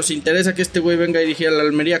 Oye, nos interesa que este güey venga a dirigir a la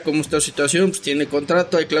Almería. ¿Cómo está la situación? Pues tiene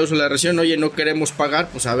contrato, hay cláusula de rescisión. Oye, no queremos pagar.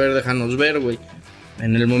 Pues a ver, déjanos ver, güey.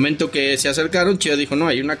 En el momento que se acercaron, Chivas dijo, no,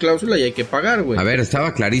 hay una cláusula y hay que pagar, güey. A ver,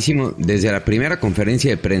 estaba clarísimo desde la primera conferencia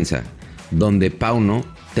de prensa donde Pauno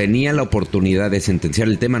tenía la oportunidad de sentenciar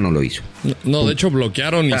el tema, no lo hizo. No, de hecho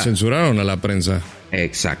bloquearon y censuraron a la prensa.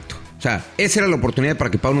 Exacto. O sea, esa era la oportunidad para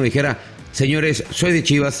que Pauno dijera, señores, soy de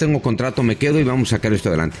Chivas, tengo contrato, me quedo y vamos a sacar esto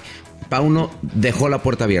adelante. Pauno dejó la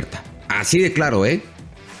puerta abierta. Así de claro,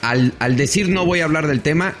 Al decir no voy a hablar del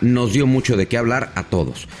tema, nos dio mucho de qué hablar a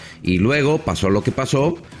todos. Y luego pasó lo que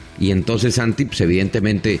pasó y entonces Santi, pues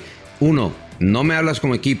evidentemente, no me hablas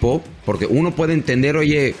como equipo, porque uno puede entender,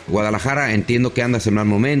 oye, Guadalajara, entiendo que andas en mal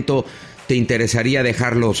momento, te interesaría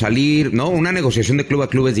dejarlo salir, ¿no? Una negociación de club a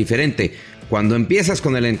club es diferente. Cuando empiezas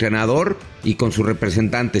con el entrenador y con sus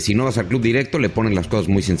representantes, si no vas al club directo, le ponen las cosas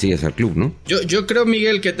muy sencillas al club, ¿no? Yo creo,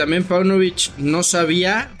 Miguel, que también Paunovic no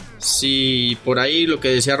sabía si por ahí lo que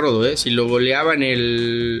decía Rodo, si lo goleaban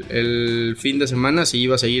el fin de semana, si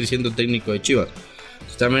iba a seguir siendo técnico de Chivas.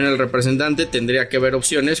 También el representante tendría que ver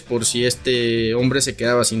opciones por si este hombre se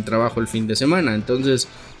quedaba sin trabajo el fin de semana. Entonces,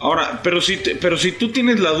 ahora, pero si tú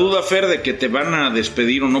tienes la duda, Fer, de que te van a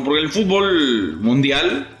despedir o no, porque el fútbol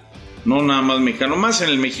mundial, no nada más mexicano, más en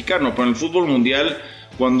el mexicano, pero en el fútbol mundial,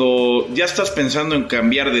 cuando ya estás pensando en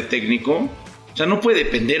cambiar de técnico, o sea, no puede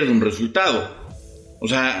depender de un resultado. O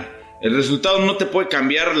sea, el resultado no te puede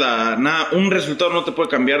cambiar un resultado no te puede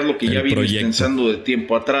cambiar lo que ya vienes pensando de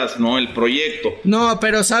tiempo atrás, ¿no? El proyecto. No,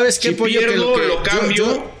 pero ¿sabes qué? Si pierdo, lo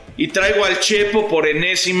cambio y traigo al Chepo por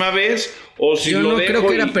enésima vez, o si yo lo no dejo creo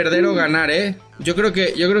que era perder o ganar, Yo creo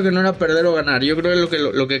que no era perder o ganar. Yo creo que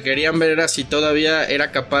lo que querían ver era si todavía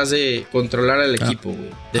era capaz de controlar al equipo, güey.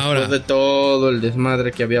 Después de todo el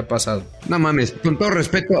desmadre que había pasado. No mames, con todo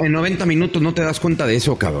respeto, en 90 minutos no te das cuenta de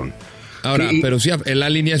eso, cabrón. Ahora, pero sí, la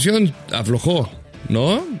alineación aflojó,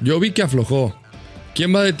 ¿no? Yo vi que aflojó.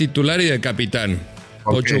 ¿Quién va de titular y de capitán?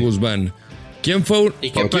 Pocho Guzmán. ¿Quién fue uno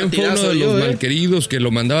de los malqueridos que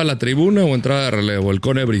lo mandaba a la tribuna o entraba de relevo? El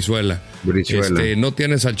Cone Brizuela. No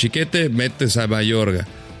tienes al Chiquete, metes a Mayorga.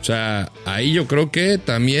 O sea, ahí yo creo que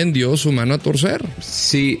también dio su mano a torcer.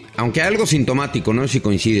 Sí, aunque hay algo sintomático, no sé si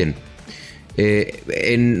coinciden.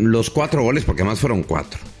 En los 4 goles, porque además fueron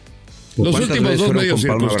 4. Los últimos 2 medios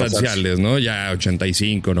circunstanciales, ¿no? Ya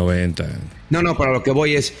 85, 90. No, para lo que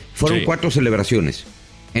voy fueron 4 celebraciones.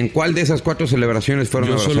 ¿En cuál de esas 4 celebraciones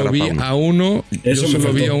fueron a abrazar a Pauno? Yo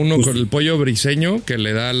solo vi a uno con el pollo briseño que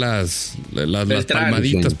le da las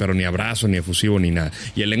palmaditas, pero ni abrazo, ni efusivo, ni nada.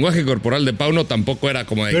 Y el lenguaje corporal de Pauno tampoco era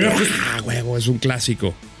como de huevo, es un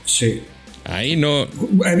clásico. Sí. Ahí no.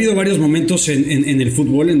 Ha habido varios momentos en el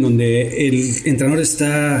fútbol en donde el entrenador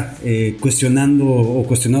está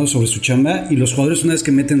cuestionado sobre su chamba y los jugadores, una vez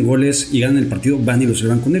que meten goles y ganan el partido, van y lo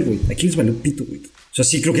celebran con él, güey. Aquí les valió pito, güey. O sea,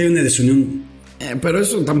 sí creo que hay una desunión. Pero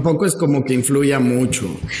eso tampoco es como que influya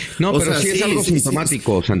mucho. No, pero sí es algo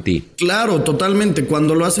sintomático, Santi. Claro, totalmente.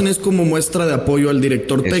 Cuando lo hacen es como muestra de apoyo al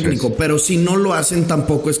director técnico. Pero si no lo hacen,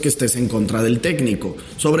 tampoco es que estés en contra del técnico.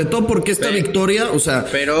 Sobre todo porque esta victoria,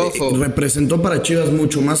 representó para Chivas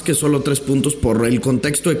mucho más que solo 3 puntos por el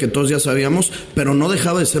contexto de que todos ya sabíamos, pero no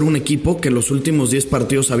dejaba de ser un equipo que los últimos 10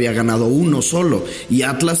 partidos había ganado 1 solo. Y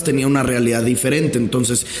Atlas tenía una realidad diferente.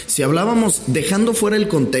 Entonces, si hablábamos, dejando fuera el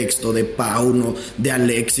contexto de Pauno, de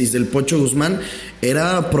Alexis, del Pocho Guzmán,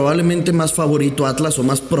 era probablemente más favorito Atlas o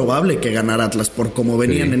más probable que ganara Atlas por cómo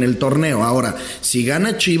venían en el torneo. Ahora, si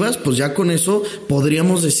gana Chivas, pues ya con eso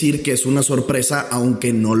podríamos decir que es una sorpresa,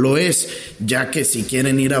 aunque no lo es, ya que si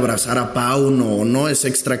quieren ir a abrazar a Pauno o no es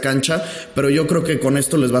extra cancha, pero yo creo que con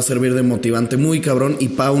esto les va a servir de motivante muy cabrón y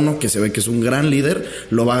Pauno, que se ve que es un gran líder,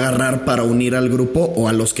 lo va a agarrar para unir al grupo o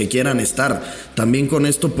a los que quieran estar. También con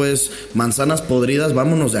esto, pues, manzanas podridas,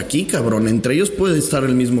 vámonos de aquí, cabrón. Entre ellos puede estar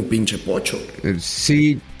el mismo pinche Pocho.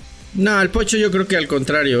 Sí. No, el Pocho yo creo que al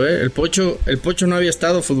contrario, El Pocho no había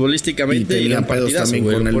estado futbolísticamente y tenía pedos también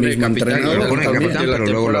con el mismo entrenador. Lo pone capitán, pero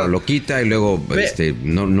luego lo quita y luego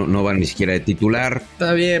no va ni siquiera de titular.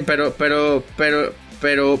 Está bien, pero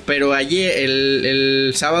pero ayer,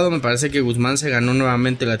 el sábado, me parece que Guzmán se ganó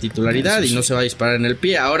nuevamente la titularidad y no se va a disparar en el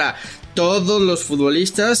pie. Ahora, todos los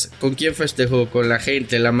futbolistas, ¿con quién festejó? Con la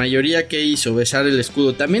gente. La mayoría que hizo, besar el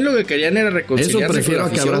escudo. También lo que querían era reconciliarse. Eso prefiero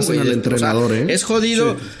con la a que abracen al entrenador, ¿eh? Es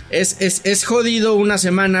jodido, es jodido una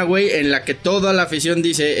semana, güey, en la que toda la afición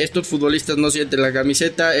dice, estos futbolistas no sienten la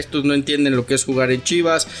camiseta, estos no entienden lo que es jugar en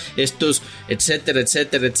Chivas, estos, etcétera,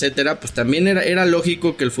 etcétera, etcétera. Pues también era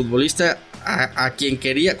lógico que el futbolista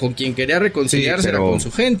con quien quería reconciliarse era con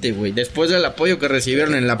su gente, güey, después del apoyo que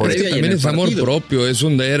recibieron en la previa y en el partido. También es amor propio, es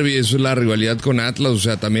un derbi, es la rivalidad con Atlas, o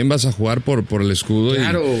sea, también vas a jugar por el escudo.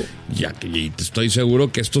 Claro. Y estoy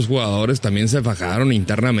seguro que estos jugadores también se fajaron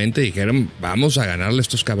internamente y dijeron, vamos a ganarle a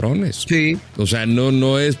estos cabrones. Sí. O sea,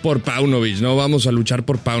 no es por Paunovic, no vamos a luchar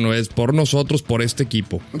por Paunovic, es por nosotros, por este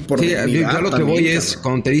equipo. Sí, yo lo que voy es,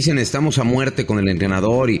 cuando te dicen estamos a muerte con el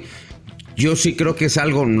entrenador, y yo sí creo que es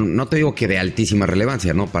algo, no te digo que de altísima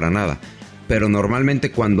relevancia, no, para nada. Pero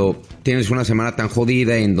normalmente cuando tienes una semana tan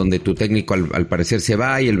jodida en donde tu técnico al parecer se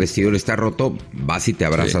va y el vestidor está roto, vas y te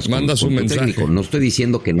abrazas mandas un mensaje. Técnico. No estoy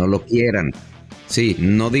diciendo que no lo quieran. Sí,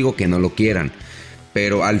 no digo que no lo quieran.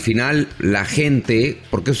 Pero al final la gente,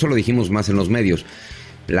 porque eso lo dijimos más en los medios,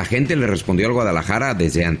 la gente le respondió al Guadalajara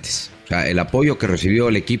desde antes. O sea, el apoyo que recibió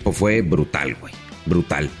el equipo fue brutal, güey.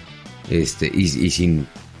 Brutal. Y sin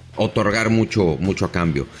otorgar mucho a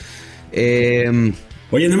cambio.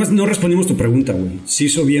 Oye, nada más no respondimos tu pregunta, güey. ¿Sí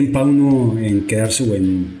hizo bien Pauno en quedarse, güey,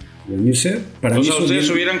 en UCE? Para mí ustedes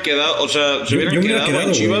se hubieran quedado, se hubieran quedado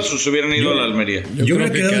en Chivas, güey, o se hubieran ido a la Almería. Yo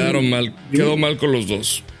creo que quedaron mal, quedó mal con los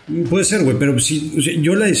dos. Puede ser, güey, pero sí, o sea,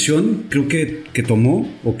 yo la decisión creo que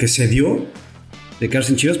tomó o que se dio de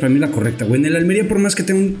quedarse en Chivas, para mí la correcta, güey. En el Almería, por más que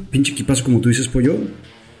tenga un pinche equipazo como tú dices, Pollo,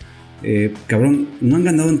 cabrón, no han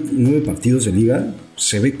ganado 9 partidos de liga.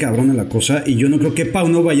 Se ve cabrona la cosa y yo no creo que Pau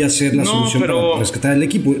no vaya a ser la solución para rescatar el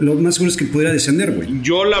equipo. Lo más seguro es que pudiera descender, güey.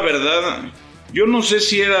 Yo la verdad, yo no sé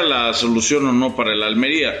si era la solución o no para el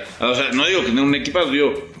Almería. O sea, no digo que tenga un equipazo,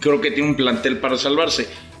 yo creo que tiene un plantel para salvarse.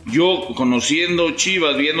 Yo, conociendo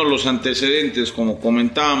Chivas, viendo los antecedentes, como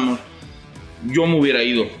comentábamos, yo me hubiera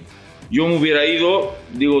ido.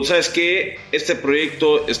 Digo, ¿sabes qué? Este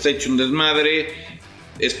proyecto está hecho un desmadre.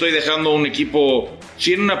 Estoy dejando un equipo,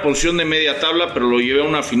 sí, en una posición de media tabla, pero lo llevé a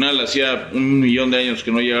una final. Hacía 1,000,000 de años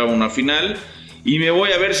que no llegaba a una final. Y me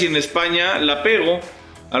voy a ver si en España la pego.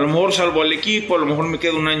 A lo mejor salvo al equipo, a lo mejor me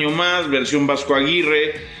quedo un año más, versión Vasco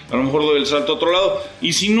Aguirre. A lo mejor doy el salto a otro lado.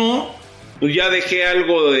 Y si no, pues ya dejé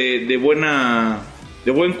algo de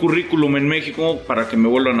buen currículum en México para que me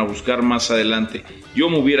vuelvan a buscar más adelante. Yo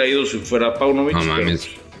me hubiera ido si fuera Paunovic. No mames.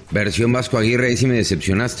 Versión Vasco Aguirre, ahí sí me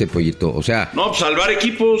decepcionaste, Pollito. O sea... No, pues salvar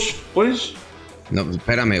equipos, pues. No,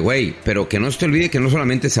 espérame, güey. Pero que no se te olvide que no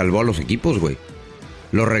solamente salvó a los equipos, güey.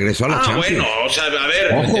 Lo regresó a la Champions. Bueno, o sea, a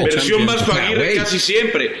ver, versión Vasco Aguirre casi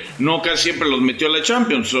siempre. No, casi siempre los metió a la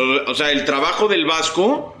Champions. O sea, el trabajo del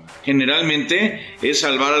Vasco generalmente es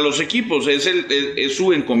salvar a los equipos. Es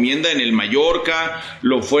su encomienda en el Mallorca,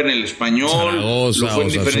 lo fue en el Español, Zaragoza,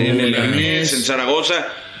 lo fue en el Leganés, en Zaragoza.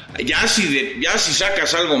 Ya si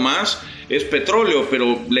sacas algo más, es petróleo,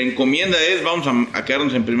 pero la encomienda es vamos a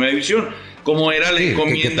quedarnos en primera división. Como era la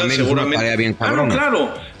encomienda, que seguramente. Bien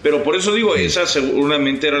claro, pero por eso digo, esa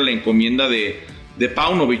seguramente era la encomienda de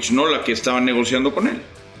Paunovic, ¿no? La que estaban negociando con él.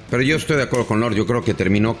 Pero yo estoy de acuerdo con Lord, yo creo que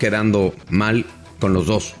terminó quedando mal con los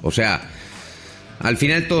dos. O sea, al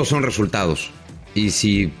final todos son resultados. Y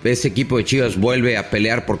si ese equipo de Chivas vuelve a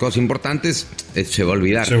pelear por cosas importantes, se va a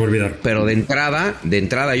olvidar. Pero de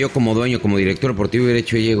entrada yo como dueño, como director deportivo hubiera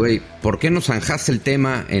dicho, oye, güey, ¿por qué no zanjaste el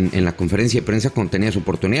tema en la conferencia de prensa cuando tenías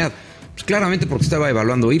oportunidad? Pues claramente porque estaba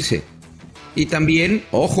evaluando irse. Y también,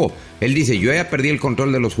 ojo, él dice, yo ya perdí el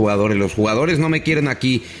control de los jugadores no me quieren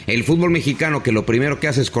aquí. El fútbol mexicano, que lo primero que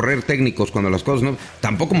hace es correr técnicos cuando las cosas no...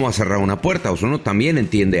 Tampoco me va a cerrar una puerta, o sea, uno también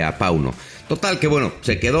entiende a Pauno. Total, que bueno,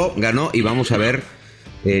 se quedó, ganó y vamos a ver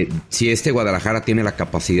si este Guadalajara tiene la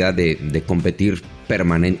capacidad de competir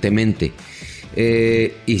permanentemente.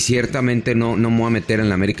 Y ciertamente no me voy a meter en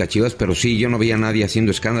la América Chivas, pero sí, yo no veía a nadie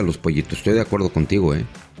haciendo escándalos, Pollito. Estoy de acuerdo contigo,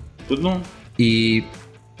 Pues no.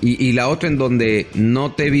 Y la otra en donde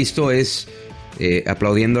no te he visto es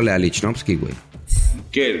aplaudiéndole a Lichnowsky, güey.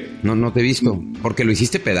 ¿Qué? No te he visto, porque lo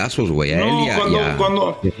hiciste pedazos, güey.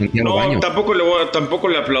 Tampoco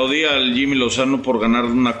le aplaudí al Jimmy Lozano por ganar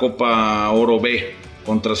una Copa Oro B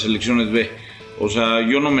contra selecciones B. O sea,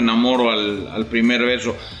 yo no me enamoro al primer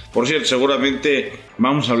beso. Por cierto, seguramente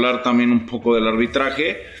vamos a hablar también un poco del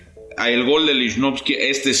arbitraje. El gol de Lichnowsky,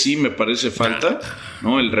 sí me parece falta,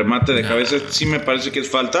 ¿no? El remate de cabeza, sí me parece que es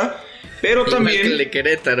falta. Pero también de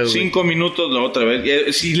Querétaro, 5 minutos la otra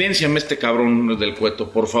vez. Silénciame este cabrón del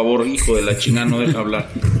Cueto, por favor, hijo de la chingada, no deja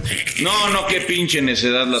hablar. No, qué pinche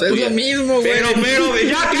necedad la tuya. Es lo mismo, güey. Pero,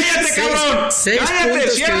 ya cállate, cabrón. 6 cállate,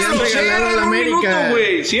 puntos que habían regalado a la América.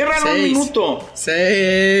 Ciérralo un minuto.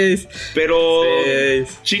 6. Pero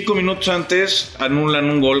 5 minutos antes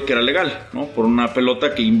anulan un gol que era legal, ¿no? Por una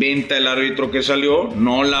pelota que inventa el árbitro que salió,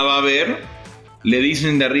 no la va a ver. Le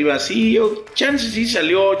dicen de arriba, sí, chance sí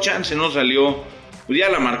salió, chance no salió. Pues ya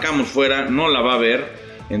la marcamos fuera, no la va a ver.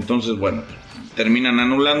 Entonces, bueno, terminan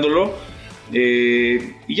anulándolo.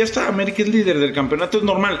 Y ya está, América es líder del campeonato, es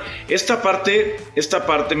normal. Esta parte,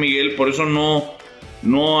 Miguel, por eso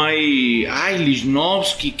no hay... Ay,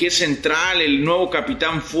 Lichnowsky, que es central, el nuevo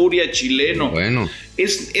capitán Furia chileno. Bueno.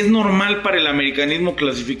 Es normal para el americanismo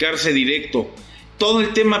clasificarse directo. Todo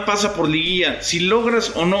el tema pasa por liguilla. Si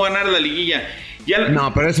logras o no ganar la liguilla...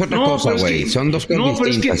 No, pero es otra cosa, güey. Son dos cosas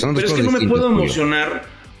distintas. Pero es que no me puedo emocionar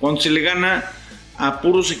cuando se le gana a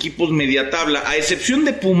puros equipos media tabla. A excepción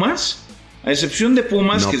de Pumas,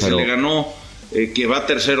 que se le ganó, que va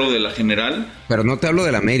tercero de la general. Pero no te hablo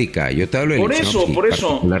del América, yo te hablo del Lichnowsky, por eso.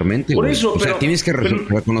 Particularmente, por eso, o sea, tienes que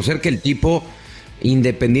reconocer que el tipo...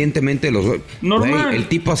 Independientemente de los goles, el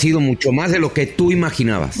tipo ha sido mucho más de lo que tú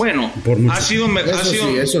imaginabas. Bueno,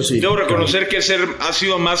 eso sí. Debo reconocer que ha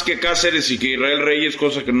sido más que Cáceres y que Israel Reyes,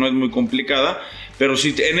 cosa que no es muy complicada, pero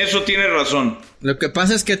sí, en eso tienes razón. Lo que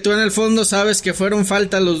pasa es que tú en el fondo sabes que fueron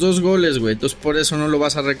falta los 2 goles, güey, entonces por eso no lo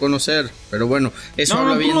vas a reconocer. Pero bueno, eso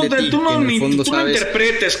habla bien de ti. Tú no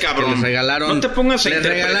interpretes, cabrón. No te pongas a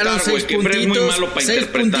interpretar, güey, que eres muy malo para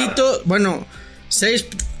interpretar.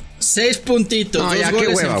 6 puntitos. No, ya qué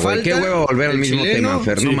hueva, güey. Qué hueva volver al mismo tema,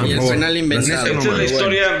 Fer. No mames. Y el penal inventado. Esta es la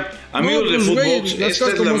historia, amigos de fútbol.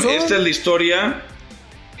 Esta es la historia.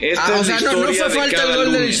 No fue falta el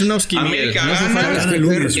gol de Lichnowsky. América gana,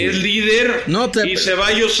 es líder y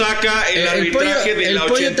Ceballos saca el arbitraje de la 83-84.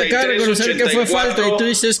 El pollo te acaba de reconocer que fue falta y tú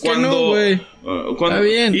dices que no, güey. Está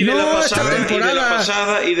bien. Y de la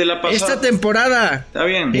pasada, Esta temporada. Está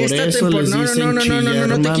bien. Esta temporada.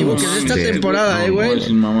 No te equivoques. Esta temporada, güey.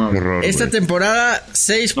 Esta temporada,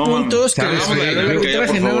 6 puntos que les regaló el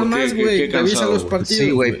arbitraje, nada más, güey. Que avisa los partidos.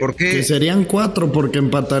 Sí, güey, ¿por qué? Que serían 4 porque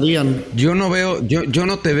empatarían. Yo no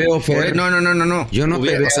te veo, Fer. No. Yo no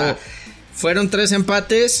te veo. O sea, fueron 3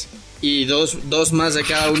 empates y dos más de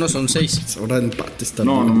cada uno son 6. Ahora empates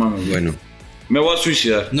también. No mames. Bueno. Me voy a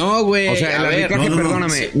suicidar. No, güey. O sea, el arbitraje,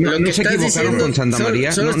 perdóname. No se equivocaron con Santa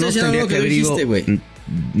María. No tendría que haber ido.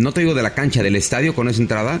 No te digo de la cancha, del estadio con esa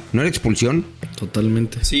entrada. ¿No era expulsión?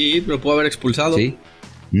 Totalmente. Sí, pero pudo haber expulsado. Sí.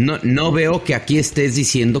 No veo que aquí estés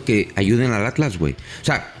diciendo que ayuden al Atlas, güey. O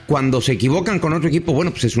sea, cuando se equivocan con otro equipo,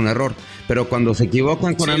 bueno, pues es un error. Pero cuando se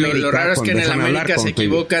equivocan con América... Lo raro es que en el América se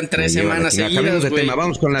equivocan 3 semanas seguidas, cambiamos de tema,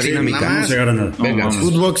 vamos con la dinámica. No se agarra nada. Venga.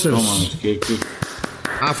 Footboxers.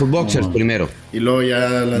 Footboxers primero. Y luego ya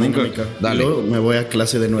la dinámica. Dale. Y luego me voy a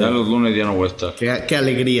clase de nuevo. Ya los lunes ya no voy a estar. Qué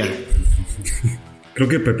alegría. Creo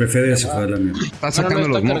que Pepe Fede se fue a la mía. Está sacando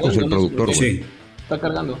los mocos el productor, güey. Sí. Está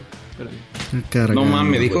cargando. No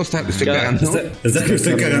mames, dijo, estoy cagando.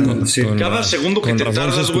 Estoy cagando, sí. Cada segundo que te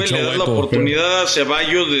tardas, güey, le das la oportunidad a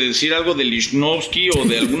Ceballos de decir algo de Lichnowsky o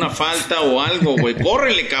de alguna falta o algo, güey.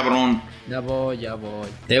 Córrele, cabrón. Ya voy.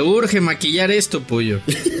 Te urge maquillar esto, pollo.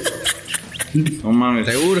 No mames.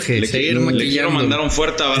 Te urge seguir maquillando. Le quiero mandar un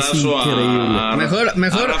fuerte abrazo a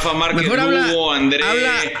Rafa Márquez, Lugo, André.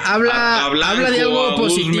 Habla de algo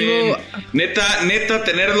positivo. Neta,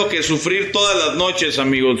 tenerlo que sufrir todas las noches,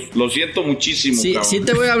 amigos. Lo siento muchísimo, cabrón. Sí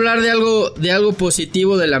te voy a hablar de algo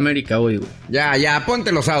positivo del América hoy, güey. Ya,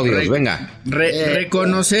 ponte los audios, venga.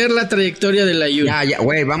 Reconocer la trayectoria de la Juve. Ya,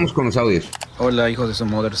 güey, vamos con los audios. Hola, hijos de su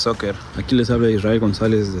Mother Soccer. Aquí les habla Israel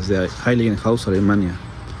González desde Heiligenhaus, Alemania.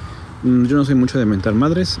 Yo no soy mucho de mentar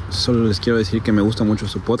madres, solo les quiero decir que me gusta mucho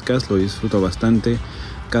su podcast, lo disfruto bastante.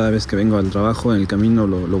 Cada vez que vengo al trabajo, en el camino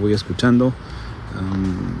lo voy escuchando.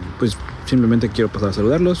 Pues simplemente quiero pasar a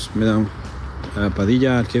saludarlos. Me da a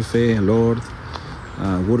Padilla, al jefe, a Lord,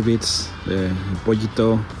 a Wurbitz, el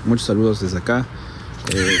Pollito. Muchos saludos desde acá.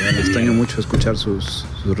 Extraño mucho escuchar sus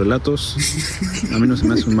relatos. A mí no se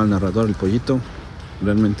me hace un mal narrador el Pollito.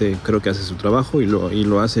 Realmente creo que hace su trabajo y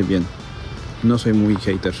lo hace bien. No soy muy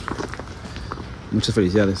hater. Muchas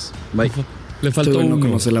felicidades. Bye. Le faltó uno. No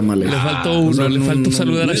conoce la maleta. Le faltó uno. Le faltó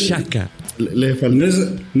saludar a Shaka.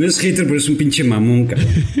 No es hater, pero es un pinche mamón,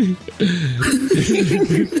 cabrón.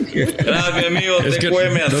 Gracias, mi amigo. Te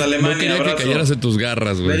cueme hasta Alemania. No quería abrazo. que cayeras en tus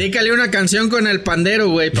garras, güey. Dedícale una canción con el pandero,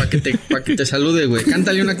 güey, para que te salude, güey.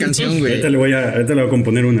 Cántale una canción, güey. Ahorita le voy a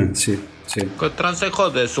componer una, sí. Sí. ¿Qué transejo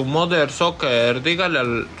de su Mother Soccer? Dígale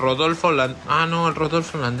al Rodolfo al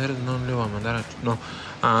Rodolfo Landeros no le iba a mandar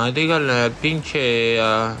dígale al pinche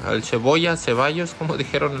al Ceballos, como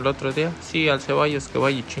dijeron el otro día. Sí, al Ceballos que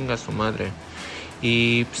vaya y chinga a su madre.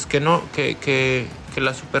 Y pues que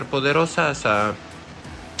las superpoderosas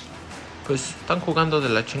pues están jugando de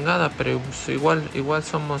la chingada, pero pues igual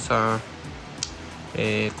somos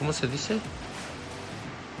 ¿cómo se dice?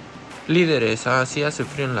 Líderes, sí hace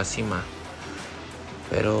frío en la cima.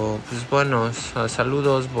 Pero pues bueno,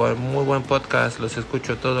 saludos, muy buen podcast, los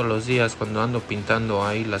escucho todos los días cuando ando pintando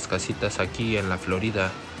ahí las casitas aquí en la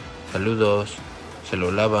Florida. Saludos, se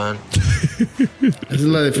lo lavan. Esa es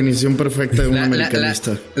la definición perfecta de un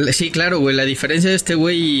americanista. Sí, claro, güey, la diferencia de este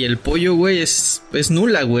güey y el pollo, güey, es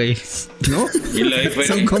nula, güey, ¿no? Y la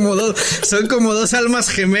diferencia... son como dos almas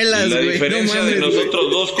gemelas, güey. La diferencia de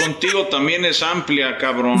nosotros dos contigo también es amplia,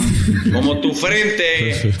 cabrón. Como tu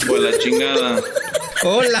frente, pues la chingada.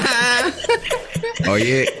 ¡Hola!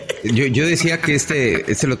 Oye, yo decía que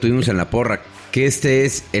este lo tuvimos en la porra, que este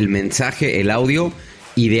es el mensaje, el audio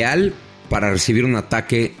ideal para recibir un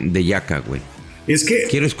ataque de yaca, güey. Es que...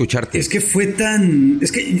 Quiero escucharte. Es que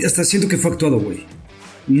es que hasta siento que fue actuado, güey.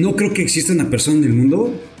 No creo que exista una persona en el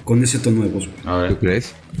mundo con ese tono de voz, güey. A ver. ¿Tú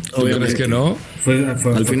crees? ¿Tú crees que no?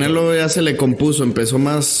 Al final luego ya se le compuso, empezó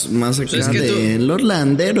más acá es que de los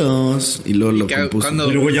landeros y luego lo compuso.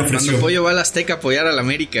 Y luego ya cuando Pollo va al Azteca a apoyar al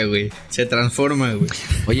América, güey, se transforma, güey.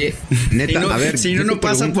 Oye, neta, a ver. Si no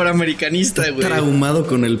pasa por americanista, güey. Traumado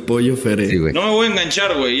con el Pollo Feré. Sí, no me voy a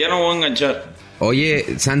enganchar, güey, ya no me voy a enganchar.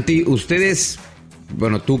 Oye, Santi, ustedes,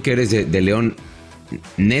 bueno, tú que eres de León,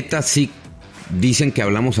 neta sí dicen que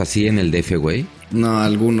hablamos así en el DF, güey. No,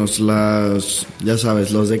 algunos, ya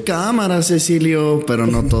sabes, los de cámara, Cecilio, pero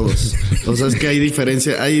no todos. O sea, es que hay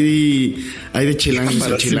diferencia, hay de chilangos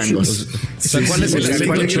a chilangos. O sea, ¿cuál es el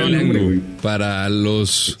acento chilango para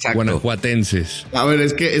los guanajuatenses? A ver,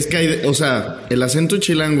 es que hay, o sea, el acento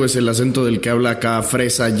chilango es el acento del que habla acá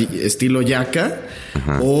fresa, estilo yaca.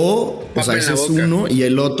 Ajá. O sea, ese es uno, y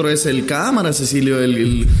el otro es el cámara, Cecilio,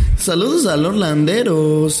 el saludos a los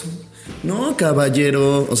landeros. No,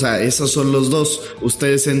 caballero, o sea, esos son los dos.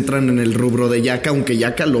 Ustedes entran en el rubro de yaca, aunque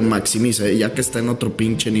yaca lo maximiza, yaca está en otro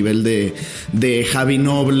pinche nivel de Javi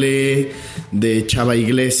Noble, de Chava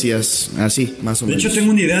Iglesias, así, más o menos. De hecho,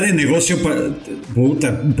 tengo una idea de negocio para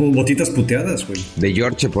botitas puteadas, güey. De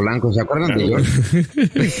George Polanco, ¿se acuerdan de George?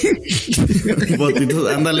 Botitas,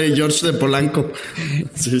 ándale, George de Polanco.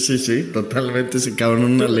 Sí, totalmente, ese cabrón,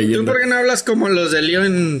 una leyenda. ¿Tú por qué no hablas como los de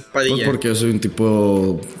León Padilla? Pues porque yo soy un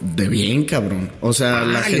tipo de bien, cabrón. O sea,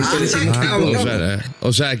 la gente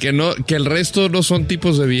o sea, que el resto no son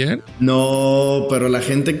tipos de bien. No, pero la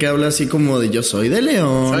gente que habla así como de yo soy de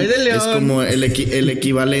León. Es como el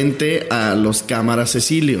equivalente a los cámaras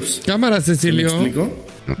Cecilios. Cámaras Cecilio. ¿Me explico?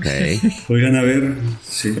 Ok. Oigan, a ver.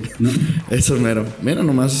 Sí, ¿no? Eso es mero. Mira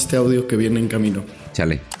nomás este audio que viene en camino.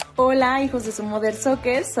 Chale. Hola, hijos de su Mother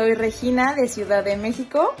Soccer. Soy Regina de Ciudad de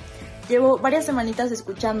México. Llevo varias semanitas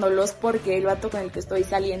escuchándolos porque el vato con el que estoy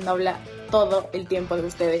saliendo habla todo el tiempo de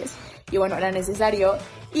ustedes. Y bueno, era necesario.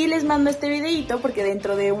 Y les mando este videíto porque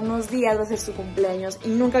dentro de unos días va a ser su cumpleaños y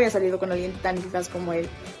nunca había salido con alguien tan eficaz como él.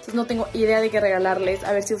 Entonces no tengo idea de qué regalarles.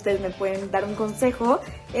 A ver si ustedes me pueden dar un consejo.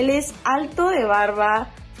 Él es alto de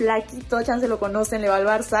barba, flaquito, chance lo conocen, le va al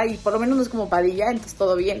Barça y por lo menos no es como Padilla, entonces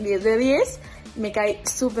todo bien, 10 de 10. Me cae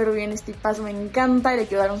súper bien este paso, me encanta y le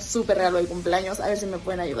quiero dar un súper regalo de cumpleaños. A ver si me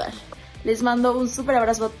pueden ayudar. Les mando un súper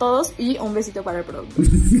abrazo a todos y un besito para el producto.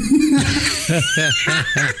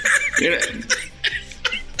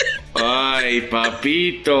 Ay,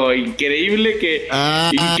 papito, increíble que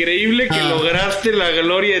lograste la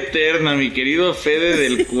gloria eterna, mi querido Fede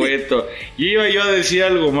del Cueto. Iba yo a decir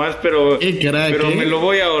algo más, pero me lo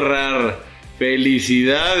voy a ahorrar.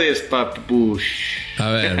 Felicidades, papush. A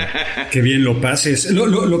ver. Qué bien lo pases.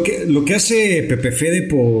 Lo que hace Pepe Fede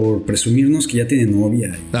por presumirnos que ya tiene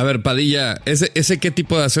novia. A ver, Padilla, ¿ese qué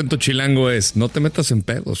tipo de acento chilango es? No te metas en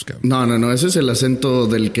pedos, cabrón. No, ese es el acento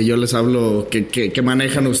del que yo les hablo, que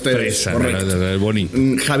manejan ustedes. Fresa, bonito.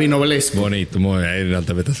 Javi Nobles. Bonito, no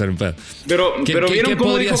te metas en pedos. Pero vieron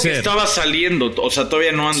cómo dijo ser? Que estaba saliendo, o sea,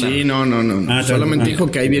 todavía no anda. Sí, no. Solamente dijo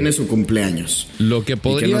que ahí viene su cumpleaños. Lo que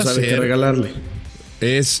podría y que no sabe qué regalarle.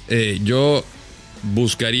 Es, yo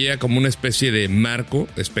buscaría como una especie de marco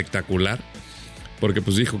espectacular, porque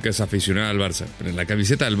pues dijo que es aficionado al Barça. Pero en la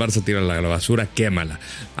camiseta del Barça tira la basura, quémala.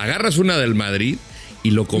 Agarras una del Madrid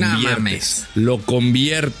y lo conviertes. Lo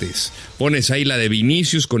conviertes. Pones ahí la de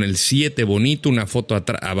Vinicius con el 7 bonito, una foto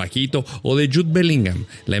abajito, o de Jude Bellingham.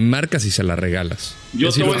 La enmarcas y se la regalas.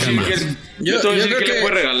 Yo te voy a decir que le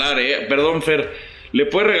puedes regalar, Perdón, Fer. le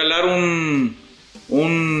puede regalar un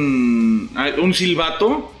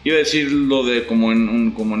silbato, iba a decir lo de como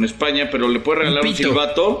en España, pero le puede regalar un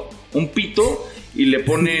silbato, un pito, y le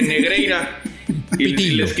pone Negreira. Y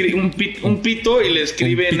le escribe un pito y le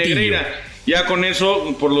escribe Negreira. Ya con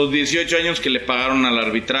eso, por los 18 años que le pagaron al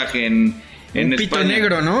arbitraje en España. Pito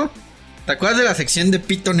negro, ¿no? ¿Te acuerdas de la sección de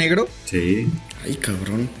pito negro? Sí. Ay,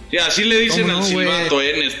 cabrón. Sí, así le dicen al silbato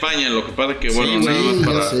en España. Lo que pasa es que, bueno, Sí, nada más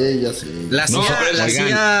para... ya sé. No lo vayan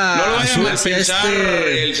a pensar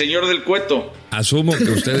el señor del cueto. Asumo que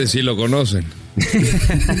ustedes sí lo conocen.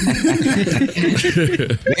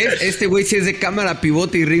 Este güey sí es de cámara,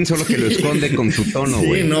 pivote y ring, solo que lo esconde con su tono,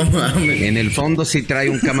 güey. Sí, no mames. En el fondo sí trae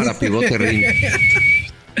un cámara, pivote, ring.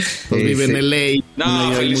 Pues vive en LA.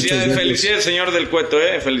 No, felicidades, señor del cueto,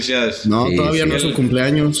 felicidades. No, sí, todavía no es su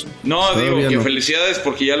cumpleaños. No, todavía digo que no. Felicidades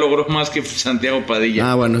porque ya logró más que Santiago Padilla.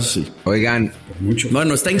 Ah, bueno, sí. Oigan,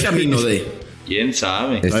 bueno, está en camino de... ¿Quién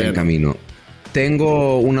sabe? Está en camino.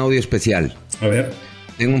 Tengo un audio especial. A ver.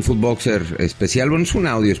 Tengo un footboxer especial. Bueno, es un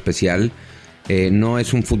audio especial. No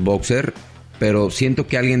es un footboxer, pero siento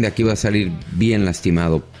que alguien de aquí va a salir bien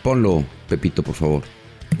lastimado. Ponlo, Pepito, por favor.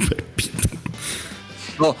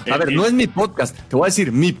 No, a ver, no es mi podcast. Te voy a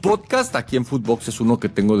decir, mi podcast aquí en Footbox es uno que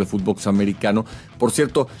tengo de Footbox americano. Por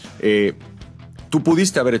cierto, tú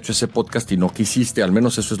pudiste haber hecho ese podcast y no quisiste. Al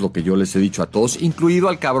menos eso es lo que yo les he dicho a todos, incluido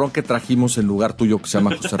al cabrón que trajimos en lugar tuyo, que se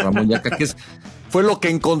llama José Ramón Yaca, que fue lo que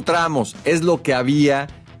encontramos, es lo que había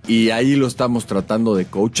y ahí lo estamos tratando de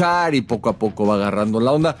coachar y poco a poco va agarrando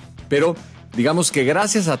la onda. Pero digamos que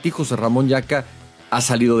gracias a ti, José Ramón Yaca, has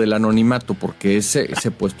salido del anonimato porque ese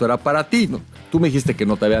puesto era para ti, ¿no? Tú me dijiste que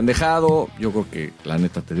no te habían dejado, yo creo que la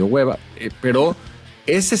neta te dio hueva, pero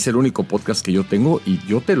ese es el único podcast que yo tengo y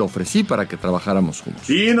yo te lo ofrecí para que trabajáramos juntos.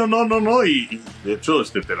 Sí, no, y de hecho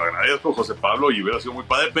te lo agradezco, José Pablo, y hubiera sido muy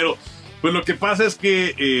padre, pero pues lo que pasa es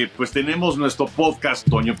que pues tenemos nuestro podcast,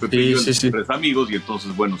 Toño, Pepe y yo, tres amigos, y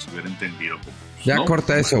entonces, bueno, se hubiera entendido. Pues, ya, ¿no?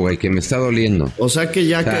 Corta eso, güey, que me está doliendo. O sea que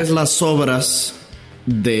ya que es las obras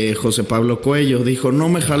de José Pablo Cuello. Dijo, no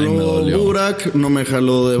me jaló Burak, no me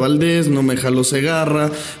jaló de Valdés, no me jaló Segarra,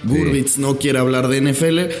 Gurbitz no quiere hablar de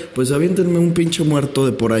NFL, pues aviéntenme un pinche muerto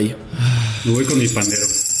de por ahí. Me voy con mi pandero.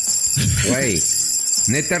 Güey,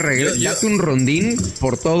 neta, date un rondín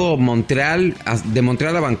por todo Montreal, de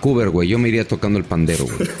Montreal a Vancouver, güey. Yo me iría tocando el pandero,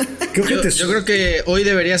 güey. Yo creo que hoy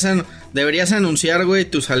deberías anunciar, güey,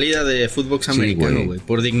 tu salida de Footbox americano, güey.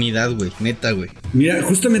 Por dignidad, güey. Neta, güey. Mira,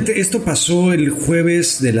 justamente esto pasó el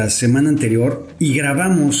jueves de la semana anterior y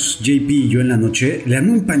grabamos JP y yo en la noche. Le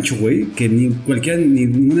armé un pancho, güey, que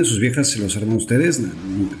ninguna de sus viejas se los armó a ustedes.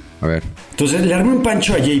 Nunca. A ver. Entonces le armé un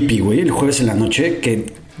pancho a JP, güey, el jueves en la noche,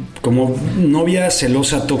 que como novia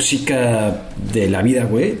celosa, tóxica de la vida,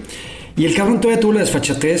 güey. Y el cabrón todavía tuvo la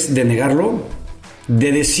desfachatez de negarlo,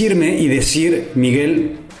 de decirme y decir,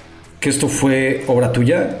 Miguel, que esto fue obra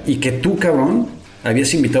tuya y que tú, cabrón,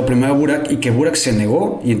 habías invitado primero a Burak y que Burak se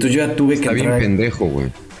negó y entonces yo ya tuve que entrar. Está bien pendejo, güey.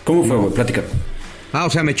 ¿Cómo fue, güey? Platica. O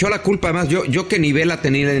sea, me echó la culpa. Además, yo que ni vela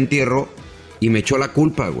tenía en el entierro y me echó la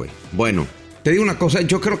culpa, güey. Bueno, te digo una cosa,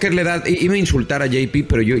 yo creo que es la edad. Iba a insultar a JP,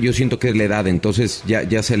 pero yo siento que es la edad, entonces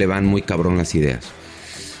ya se le van muy cabrón las ideas.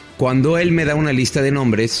 Cuando él me da una lista de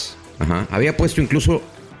nombres, había puesto incluso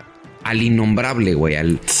al innombrable, güey,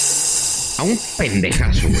 a un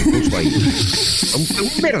pendejazo, güey, puso ahí.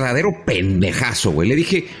 Un verdadero pendejazo, güey. Le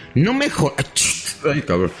dije, no me Ay,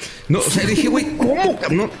 cabrón. No, o sea, le dije, güey, ¿cómo,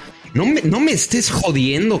 cabrón? No me estés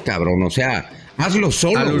jodiendo, cabrón. O sea, hazlo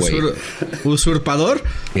solo, güey. ¿Usurpador?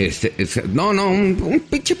 No, un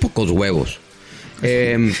pinche pocos huevos.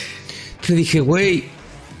 Le dije, güey.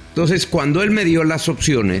 Entonces, cuando él me dio las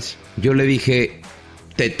opciones, yo le dije,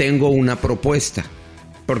 te tengo una propuesta.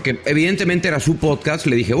 Porque evidentemente era su podcast.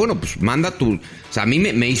 Le dije, bueno, pues manda tu... O sea, a mí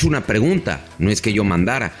me hizo una pregunta. No es que yo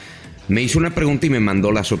mandara. Me hizo una pregunta y me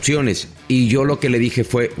mandó las opciones. Y yo lo que le dije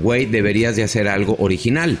fue, güey, deberías de hacer algo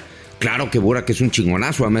original. Claro que Burak es un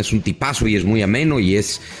chingonazo, además es un tipazo y es muy ameno y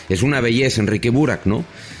es una belleza, Enrique Burak, ¿no?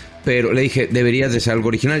 Pero le dije, deberías de hacer algo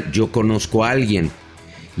original. Yo conozco a alguien.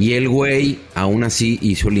 Y el güey, aún así,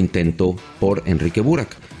 hizo el intento por Enrique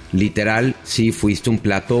Burak. Literal, sí, fuiste un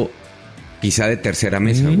plato... quizá de tercera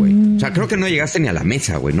mesa, güey. O sea, creo que no llegaste ni a la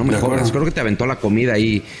mesa, güey. No me jodas. Creo que te aventó la comida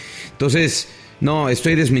ahí. Entonces, no,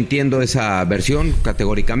 estoy desmintiendo esa versión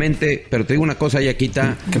categóricamente. Pero te digo una cosa,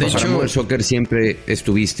 Yaquita. De hecho, el soccer siempre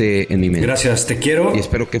estuviste en mi mente. Gracias, te quiero. Y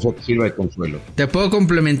espero que eso te sirva de consuelo. ¿Te puedo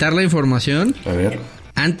complementar la información? A ver.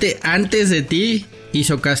 Antes de ti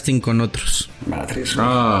hizo casting con otros. Madres.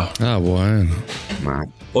 Bueno.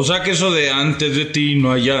 O sea que eso de antes de ti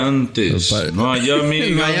no hay antes. No hay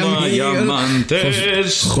amiga, no hay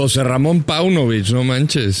amantes. José Ramón Paunovic, no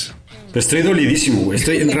manches. Estoy dolidísimo, güey.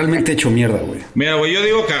 Estoy realmente hecho mierda, güey. Mira, güey, yo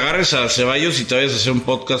digo que agarres a Ceballos y te vayas a hacer un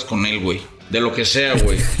podcast con él, güey. De lo que sea,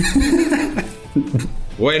 güey.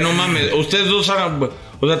 Güey, no mames. Ustedes dos hagan...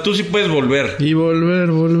 O sea, tú sí puedes volver. Y volver.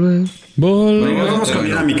 Bueno, vamos con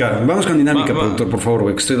dinámica. Vamos con dinámica, productor, por favor,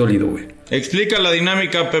 güey. Que estoy dolido, güey. Explica la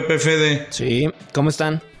dinámica, Pepe Fede. Sí, ¿cómo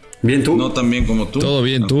están? ¿Bien tú? No tan bien como tú. ¿Todo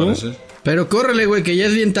bien tú? Pero córrele, güey, que ya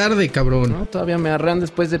es bien tarde, cabrón. No, todavía me arrean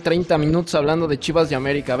después de 30 minutos hablando de Chivas de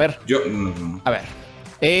América. A ver. A ver.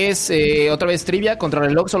 Es otra vez trivia,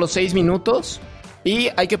 contrarreloj, solo 6 minutos. Y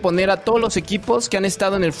hay que poner a todos los equipos que han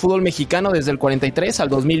estado en el fútbol mexicano desde el 43 al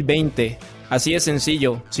 2020. Así es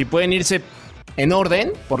sencillo. Si pueden irse en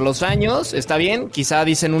orden por los años, está bien. Quizá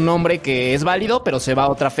dicen un nombre que es válido, pero se va a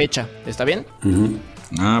otra fecha. ¿Está bien?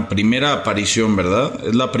 Primera aparición, ¿verdad?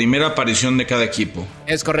 Es la primera aparición de cada equipo.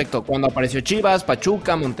 Es correcto. Cuando apareció Chivas,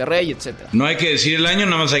 Pachuca, Monterrey, etc. No hay que decir el año,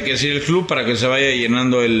 nada más hay que decir el club para que se vaya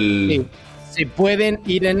llenando el... Sí. Si pueden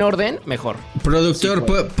ir en orden, mejor. Productor,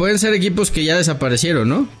 sí, pueden ser equipos que ya desaparecieron,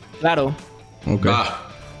 ¿no? Claro. Okay.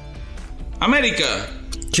 Va. América.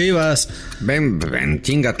 Chivas. Ven,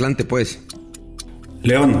 chinga, Atlante, pues.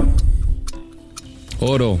 León.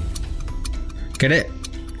 Oro.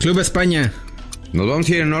 Club España. ¿Nos vamos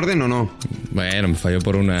a ir en orden o no? Bueno, me falló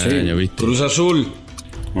por un año, ¿viste? Cruz Azul.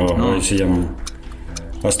 No, se llama.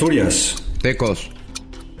 Asturias. Tecos.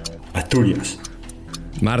 Asturias.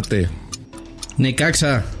 Marte.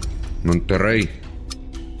 Necaxa. Monterrey.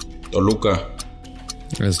 Toluca.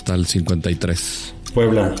 Hasta el 53.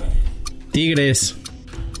 Puebla. Tigres.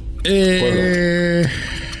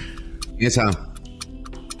 Esa.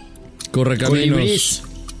 Correcaminos. Colibrís.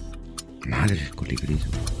 Madre, Colibrís.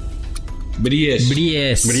 Bries.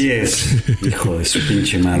 Hijo de su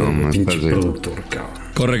pinche madre, No, pinche más productor, cabrón.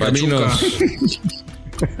 Correcaminos.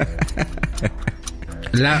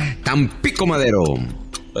 Tampico Madero.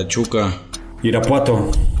 Pachuca.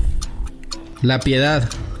 Irapuato. La Piedad.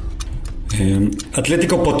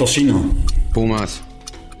 Atlético Potosino. Pumas.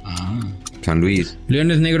 San Luis.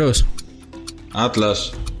 Leones Negros.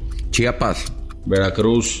 Atlas. Chiapas.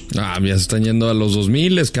 Veracruz. Ya se están yendo a los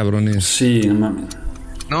 2000, cabrones. Sí, no mames.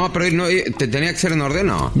 No, pero no, ¿te tenía que ser en orden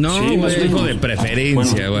o no? No, sí, güey. dijo de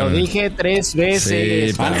preferencia, güey. Lo dije 3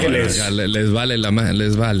 veces. Sí, Ángeles. Les vale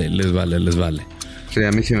les vale. Sí,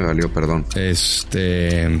 a mí sí me valió, perdón.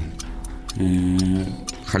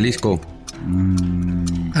 Jalisco.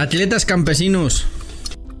 Atletas Campesinos.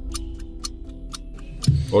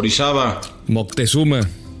 Orizaba. Moctezuma.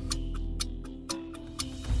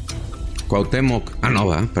 Cuauhtémoc. No,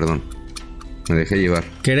 va, perdón. Me dejé llevar.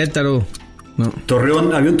 Querétaro. No.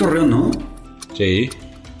 Torreón, había un Torreón, ¿no? Sí.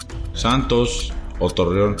 Santos o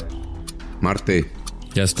Torreón. Marte.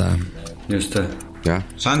 Ya está. Ya está. Ya.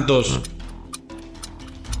 Santos.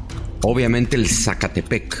 Obviamente el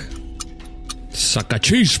Zacatepec.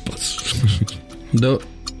 Sacachispas.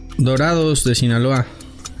 Dorados de Sinaloa.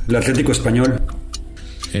 El Atlético Español.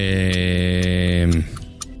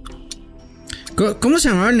 ¿Cómo se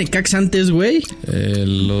llamaba Necaxa antes, güey?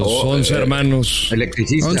 Los 11 hermanos.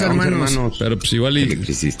 Electricista. 11 hermanos. Pero pues igual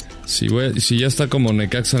Electricista. Si ya está como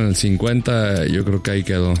Necaxa en el 50, yo creo que ahí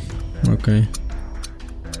quedó. Ok.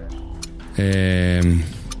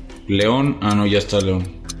 León. No, ya está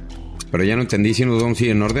León. Pero ya no entendí si nos vamos a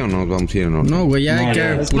ir en orden o no nos vamos a ir en orden. No, güey, ya hay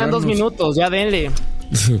que... Están 2 minutos, ya denle.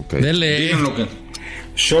 Okay. Dele. Digan lo que...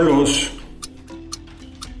 Xolos.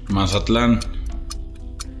 Mazatlán.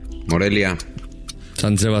 Morelia.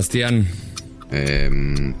 San Sebastián.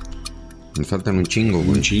 Me faltan un chingo,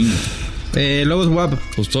 güey. Un chingo. Lobos WAP.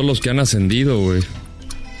 Pues todos los que han ascendido, güey.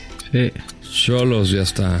 Sí. Cholos, ya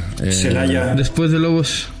está. Celaya. Después de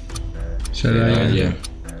Lobos. Celaya.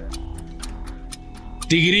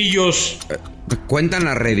 Tigrillos. Cuentan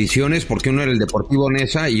las reediciones porque uno era el Deportivo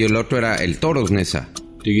Nesa y el otro era el Toros Nesa.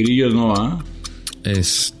 Tigrillos no va.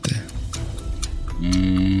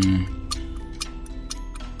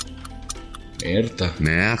 Berta.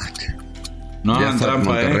 No hagan trampa,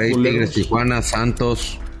 Monterrey, culeros. Tigres, Tijuana,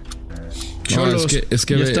 Santos. No, es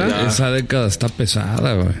que ¿Ya está? esa década está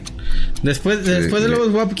pesada, güey. Después de Lobos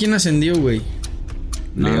WAP, ¿quién ascendió, güey?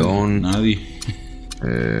 León. Nadie.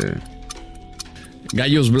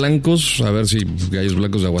 Gallos Blancos, a ver si Gallos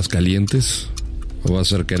Blancos de Aguascalientes. O va a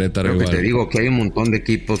ser Querétaro Creo que igual. te digo que hay un montón de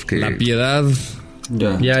equipos que... La Piedad.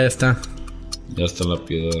 Ya está. Ya está la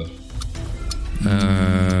Piedad.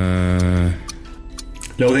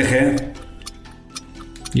 La UDG.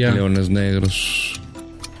 Ya. Leones Negros.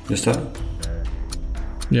 Ya está.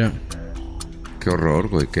 Ya. Qué horror,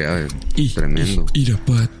 güey. Qué tremendo.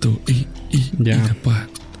 Irapuato.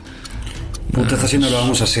 Irapuato. Puta, esta sí no la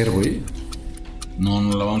vamos a hacer, güey. No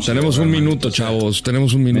la vamos a hacer. Tenemos un minuto, chavos.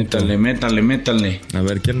 Tenemos un minuto. Métale. A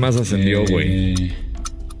ver, ¿quién más ascendió, güey?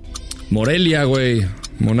 Morelia, güey.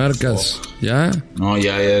 Monarcas. ¿Ya? No,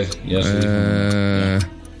 ya se dijo.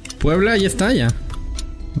 Puebla ya está, ya.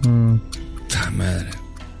 Madre.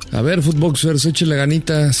 A ver, Footboxers, échale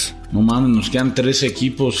ganitas. No mames, nos quedan 3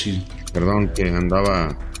 equipos y... Perdón, que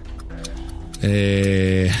andaba...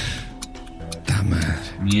 Madre.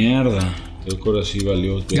 Mierda. Creo que ahora sí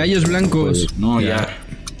valió. Gallos blancos. No, ya.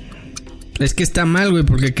 Es que está mal, güey,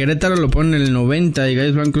 porque Querétaro lo pone en el 90 y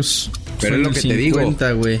Gallos blancos... Pero es lo que 50,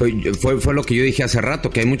 te digo. Güey. Fue lo que yo dije hace rato,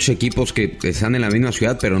 que hay muchos equipos que están en la misma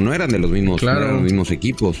ciudad, pero no eran de los mismos, claro. No eran los mismos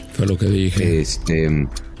equipos. Fue lo que dije.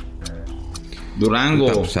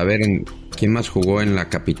 Durango. Pues a ver, ¿quién más jugó en la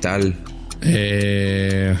capital?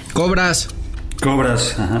 Cobras,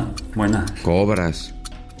 ajá. Buena. Cobras.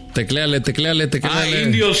 Tecléale. Ah,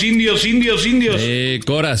 indios.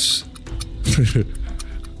 Coras.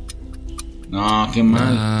 No, qué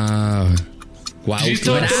mal. Guau, Sí,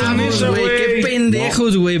 Bravos, güey, qué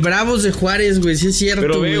pendejos, güey. Bravos de Juárez, güey, sí es cierto.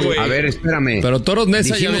 Pero ve, güey. A ver, espérame. Pero Toros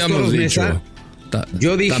Nesa ya Dijimos habíamos Toros dicho. Nesa.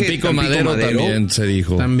 Yo dije Tampico Madero también se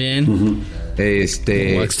dijo. También.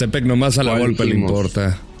 Oaxtepec nomás a la golpe le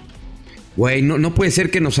importa. Güey, no puede ser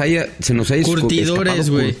que se nos haya Curtidores,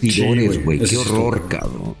 güey. Curtidores, güey. Qué horror,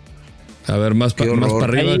 cabrón. A ver, más para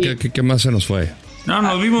arriba, ¿qué más se nos fue? No,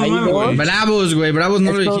 nos vimos mal, güey. Bravos, güey, Bravos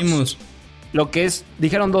no lo dijimos. Lo que es,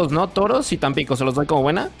 dijeron 2, ¿no? Toros y Tampico, se los doy como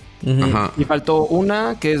buena. Ajá. Y faltó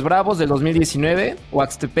una, que es Bravos del 2019,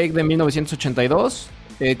 Oaxtepec de 1982,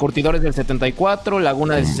 Curtidores del 74,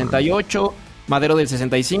 Laguna del 68, Madero del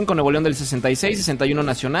 65, Nuevo León del 66, 61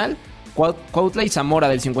 Nacional, Cuautla y Zamora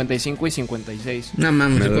del 55 y 56. No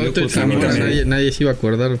mames, Cuautla y Zamora nadie se iba a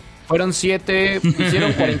acordar. Fueron 7,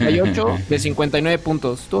 hicieron 48 de 59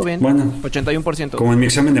 puntos. Estuvo bien. Bueno. 81%. Como en mi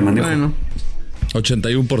examen de manejo. Bueno.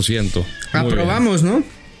 81%. Aprobamos, ¿no?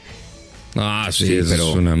 Ah, sí, pero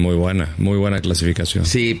es una muy buena clasificación.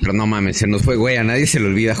 Sí, pero no mames, se nos fue, güey. A nadie se le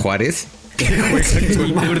olvida Juárez.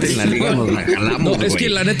 En la liga nos la jalamos, no, es que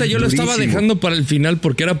la neta yo lo estaba dejando para el final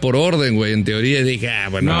porque era por orden, güey. En teoría dije,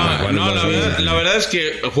 bueno. La verdad es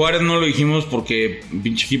que Juárez no lo dijimos porque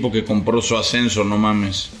pinche equipo que compró su ascenso, no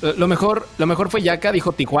mames. Lo mejor fue Yaka,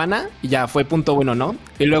 dijo Tijuana y ya fue punto bueno, ¿no?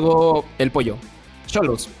 Y luego el Pollo,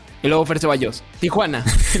 Cholos. Y luego Fer Ceballos, Tijuana.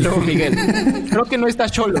 Y luego Miguel. Creo que no está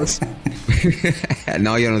Cholos.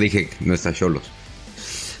 No, yo no dije no está Cholos.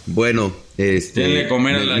 Bueno, denle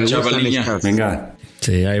comer a la chavalilla. Venga.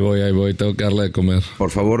 Sí, ahí voy, tengo que darle de comer.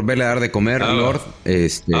 Por favor, vele a dar de comer, Lord.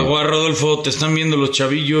 Agua, Rodolfo, te están viendo los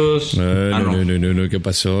chavillos. No, ¿qué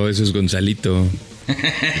pasó? Eso es Gonzalito.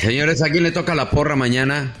 Señores, ¿a quién le toca la porra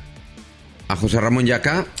mañana? ¿A José Ramón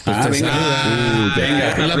Yaca? Pues te saluda.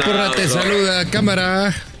 Venga. La porra te saluda,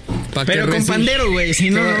 cámara. Pero con pandero, güey, si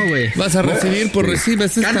no, güey. Vas a recibir,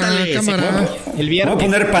 recibes esta Cántale, cámara. El viernes. Voy a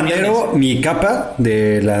poner pandero, mi capa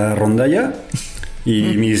de la rondalla y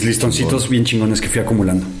mis listoncitos bien chingones que fui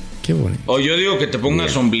acumulando. Qué bonito. O yo digo que te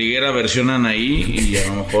pongas ombliguera versión Anaí y a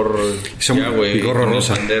lo mejor ya, güey. Mi gorro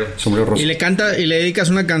rosa, sombrero rosa. Y le dedicas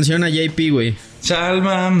una canción a JP, güey.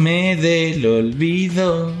 Sálvame del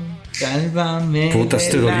olvido. Sálvame. Puta,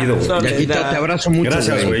 estoy dolido, güey. Yaquita, te abrazo mucho.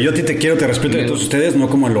 Gracias, güey. Yo a ti te quiero, te respeto de todos ustedes, no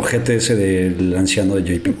como el ojete ese del anciano de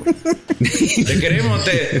JP, güey.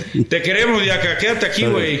 Te queremos, Yaca. Quédate aquí,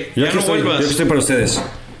 güey. Ya no vuelvas. Yo estoy para ustedes.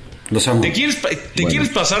 Los amo. ¿Te quieres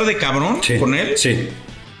pasar de cabrón con él? Sí.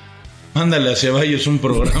 Mándale a Ceballos un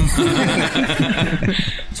programa.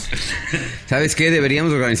 ¿Sabes qué?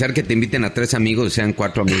 Deberíamos organizar que te inviten a 3 amigos, sean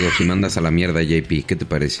 4 amigos y mandas a la mierda a JP. ¿Qué te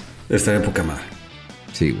parece? Esta época madre.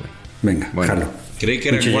 Sí, güey. Venga, bueno. jalo. Creí que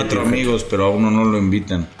eran 4 amigos, pero a uno no lo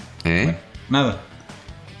invitan. Bueno, nada.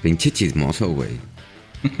 Pinche chismoso, güey.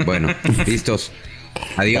 Bueno, listos.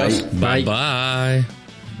 Adiós. Bye. Bye.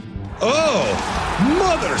 Oh,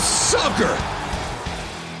 Mother Sucker.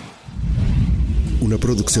 Una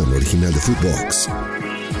producción original de Footbox.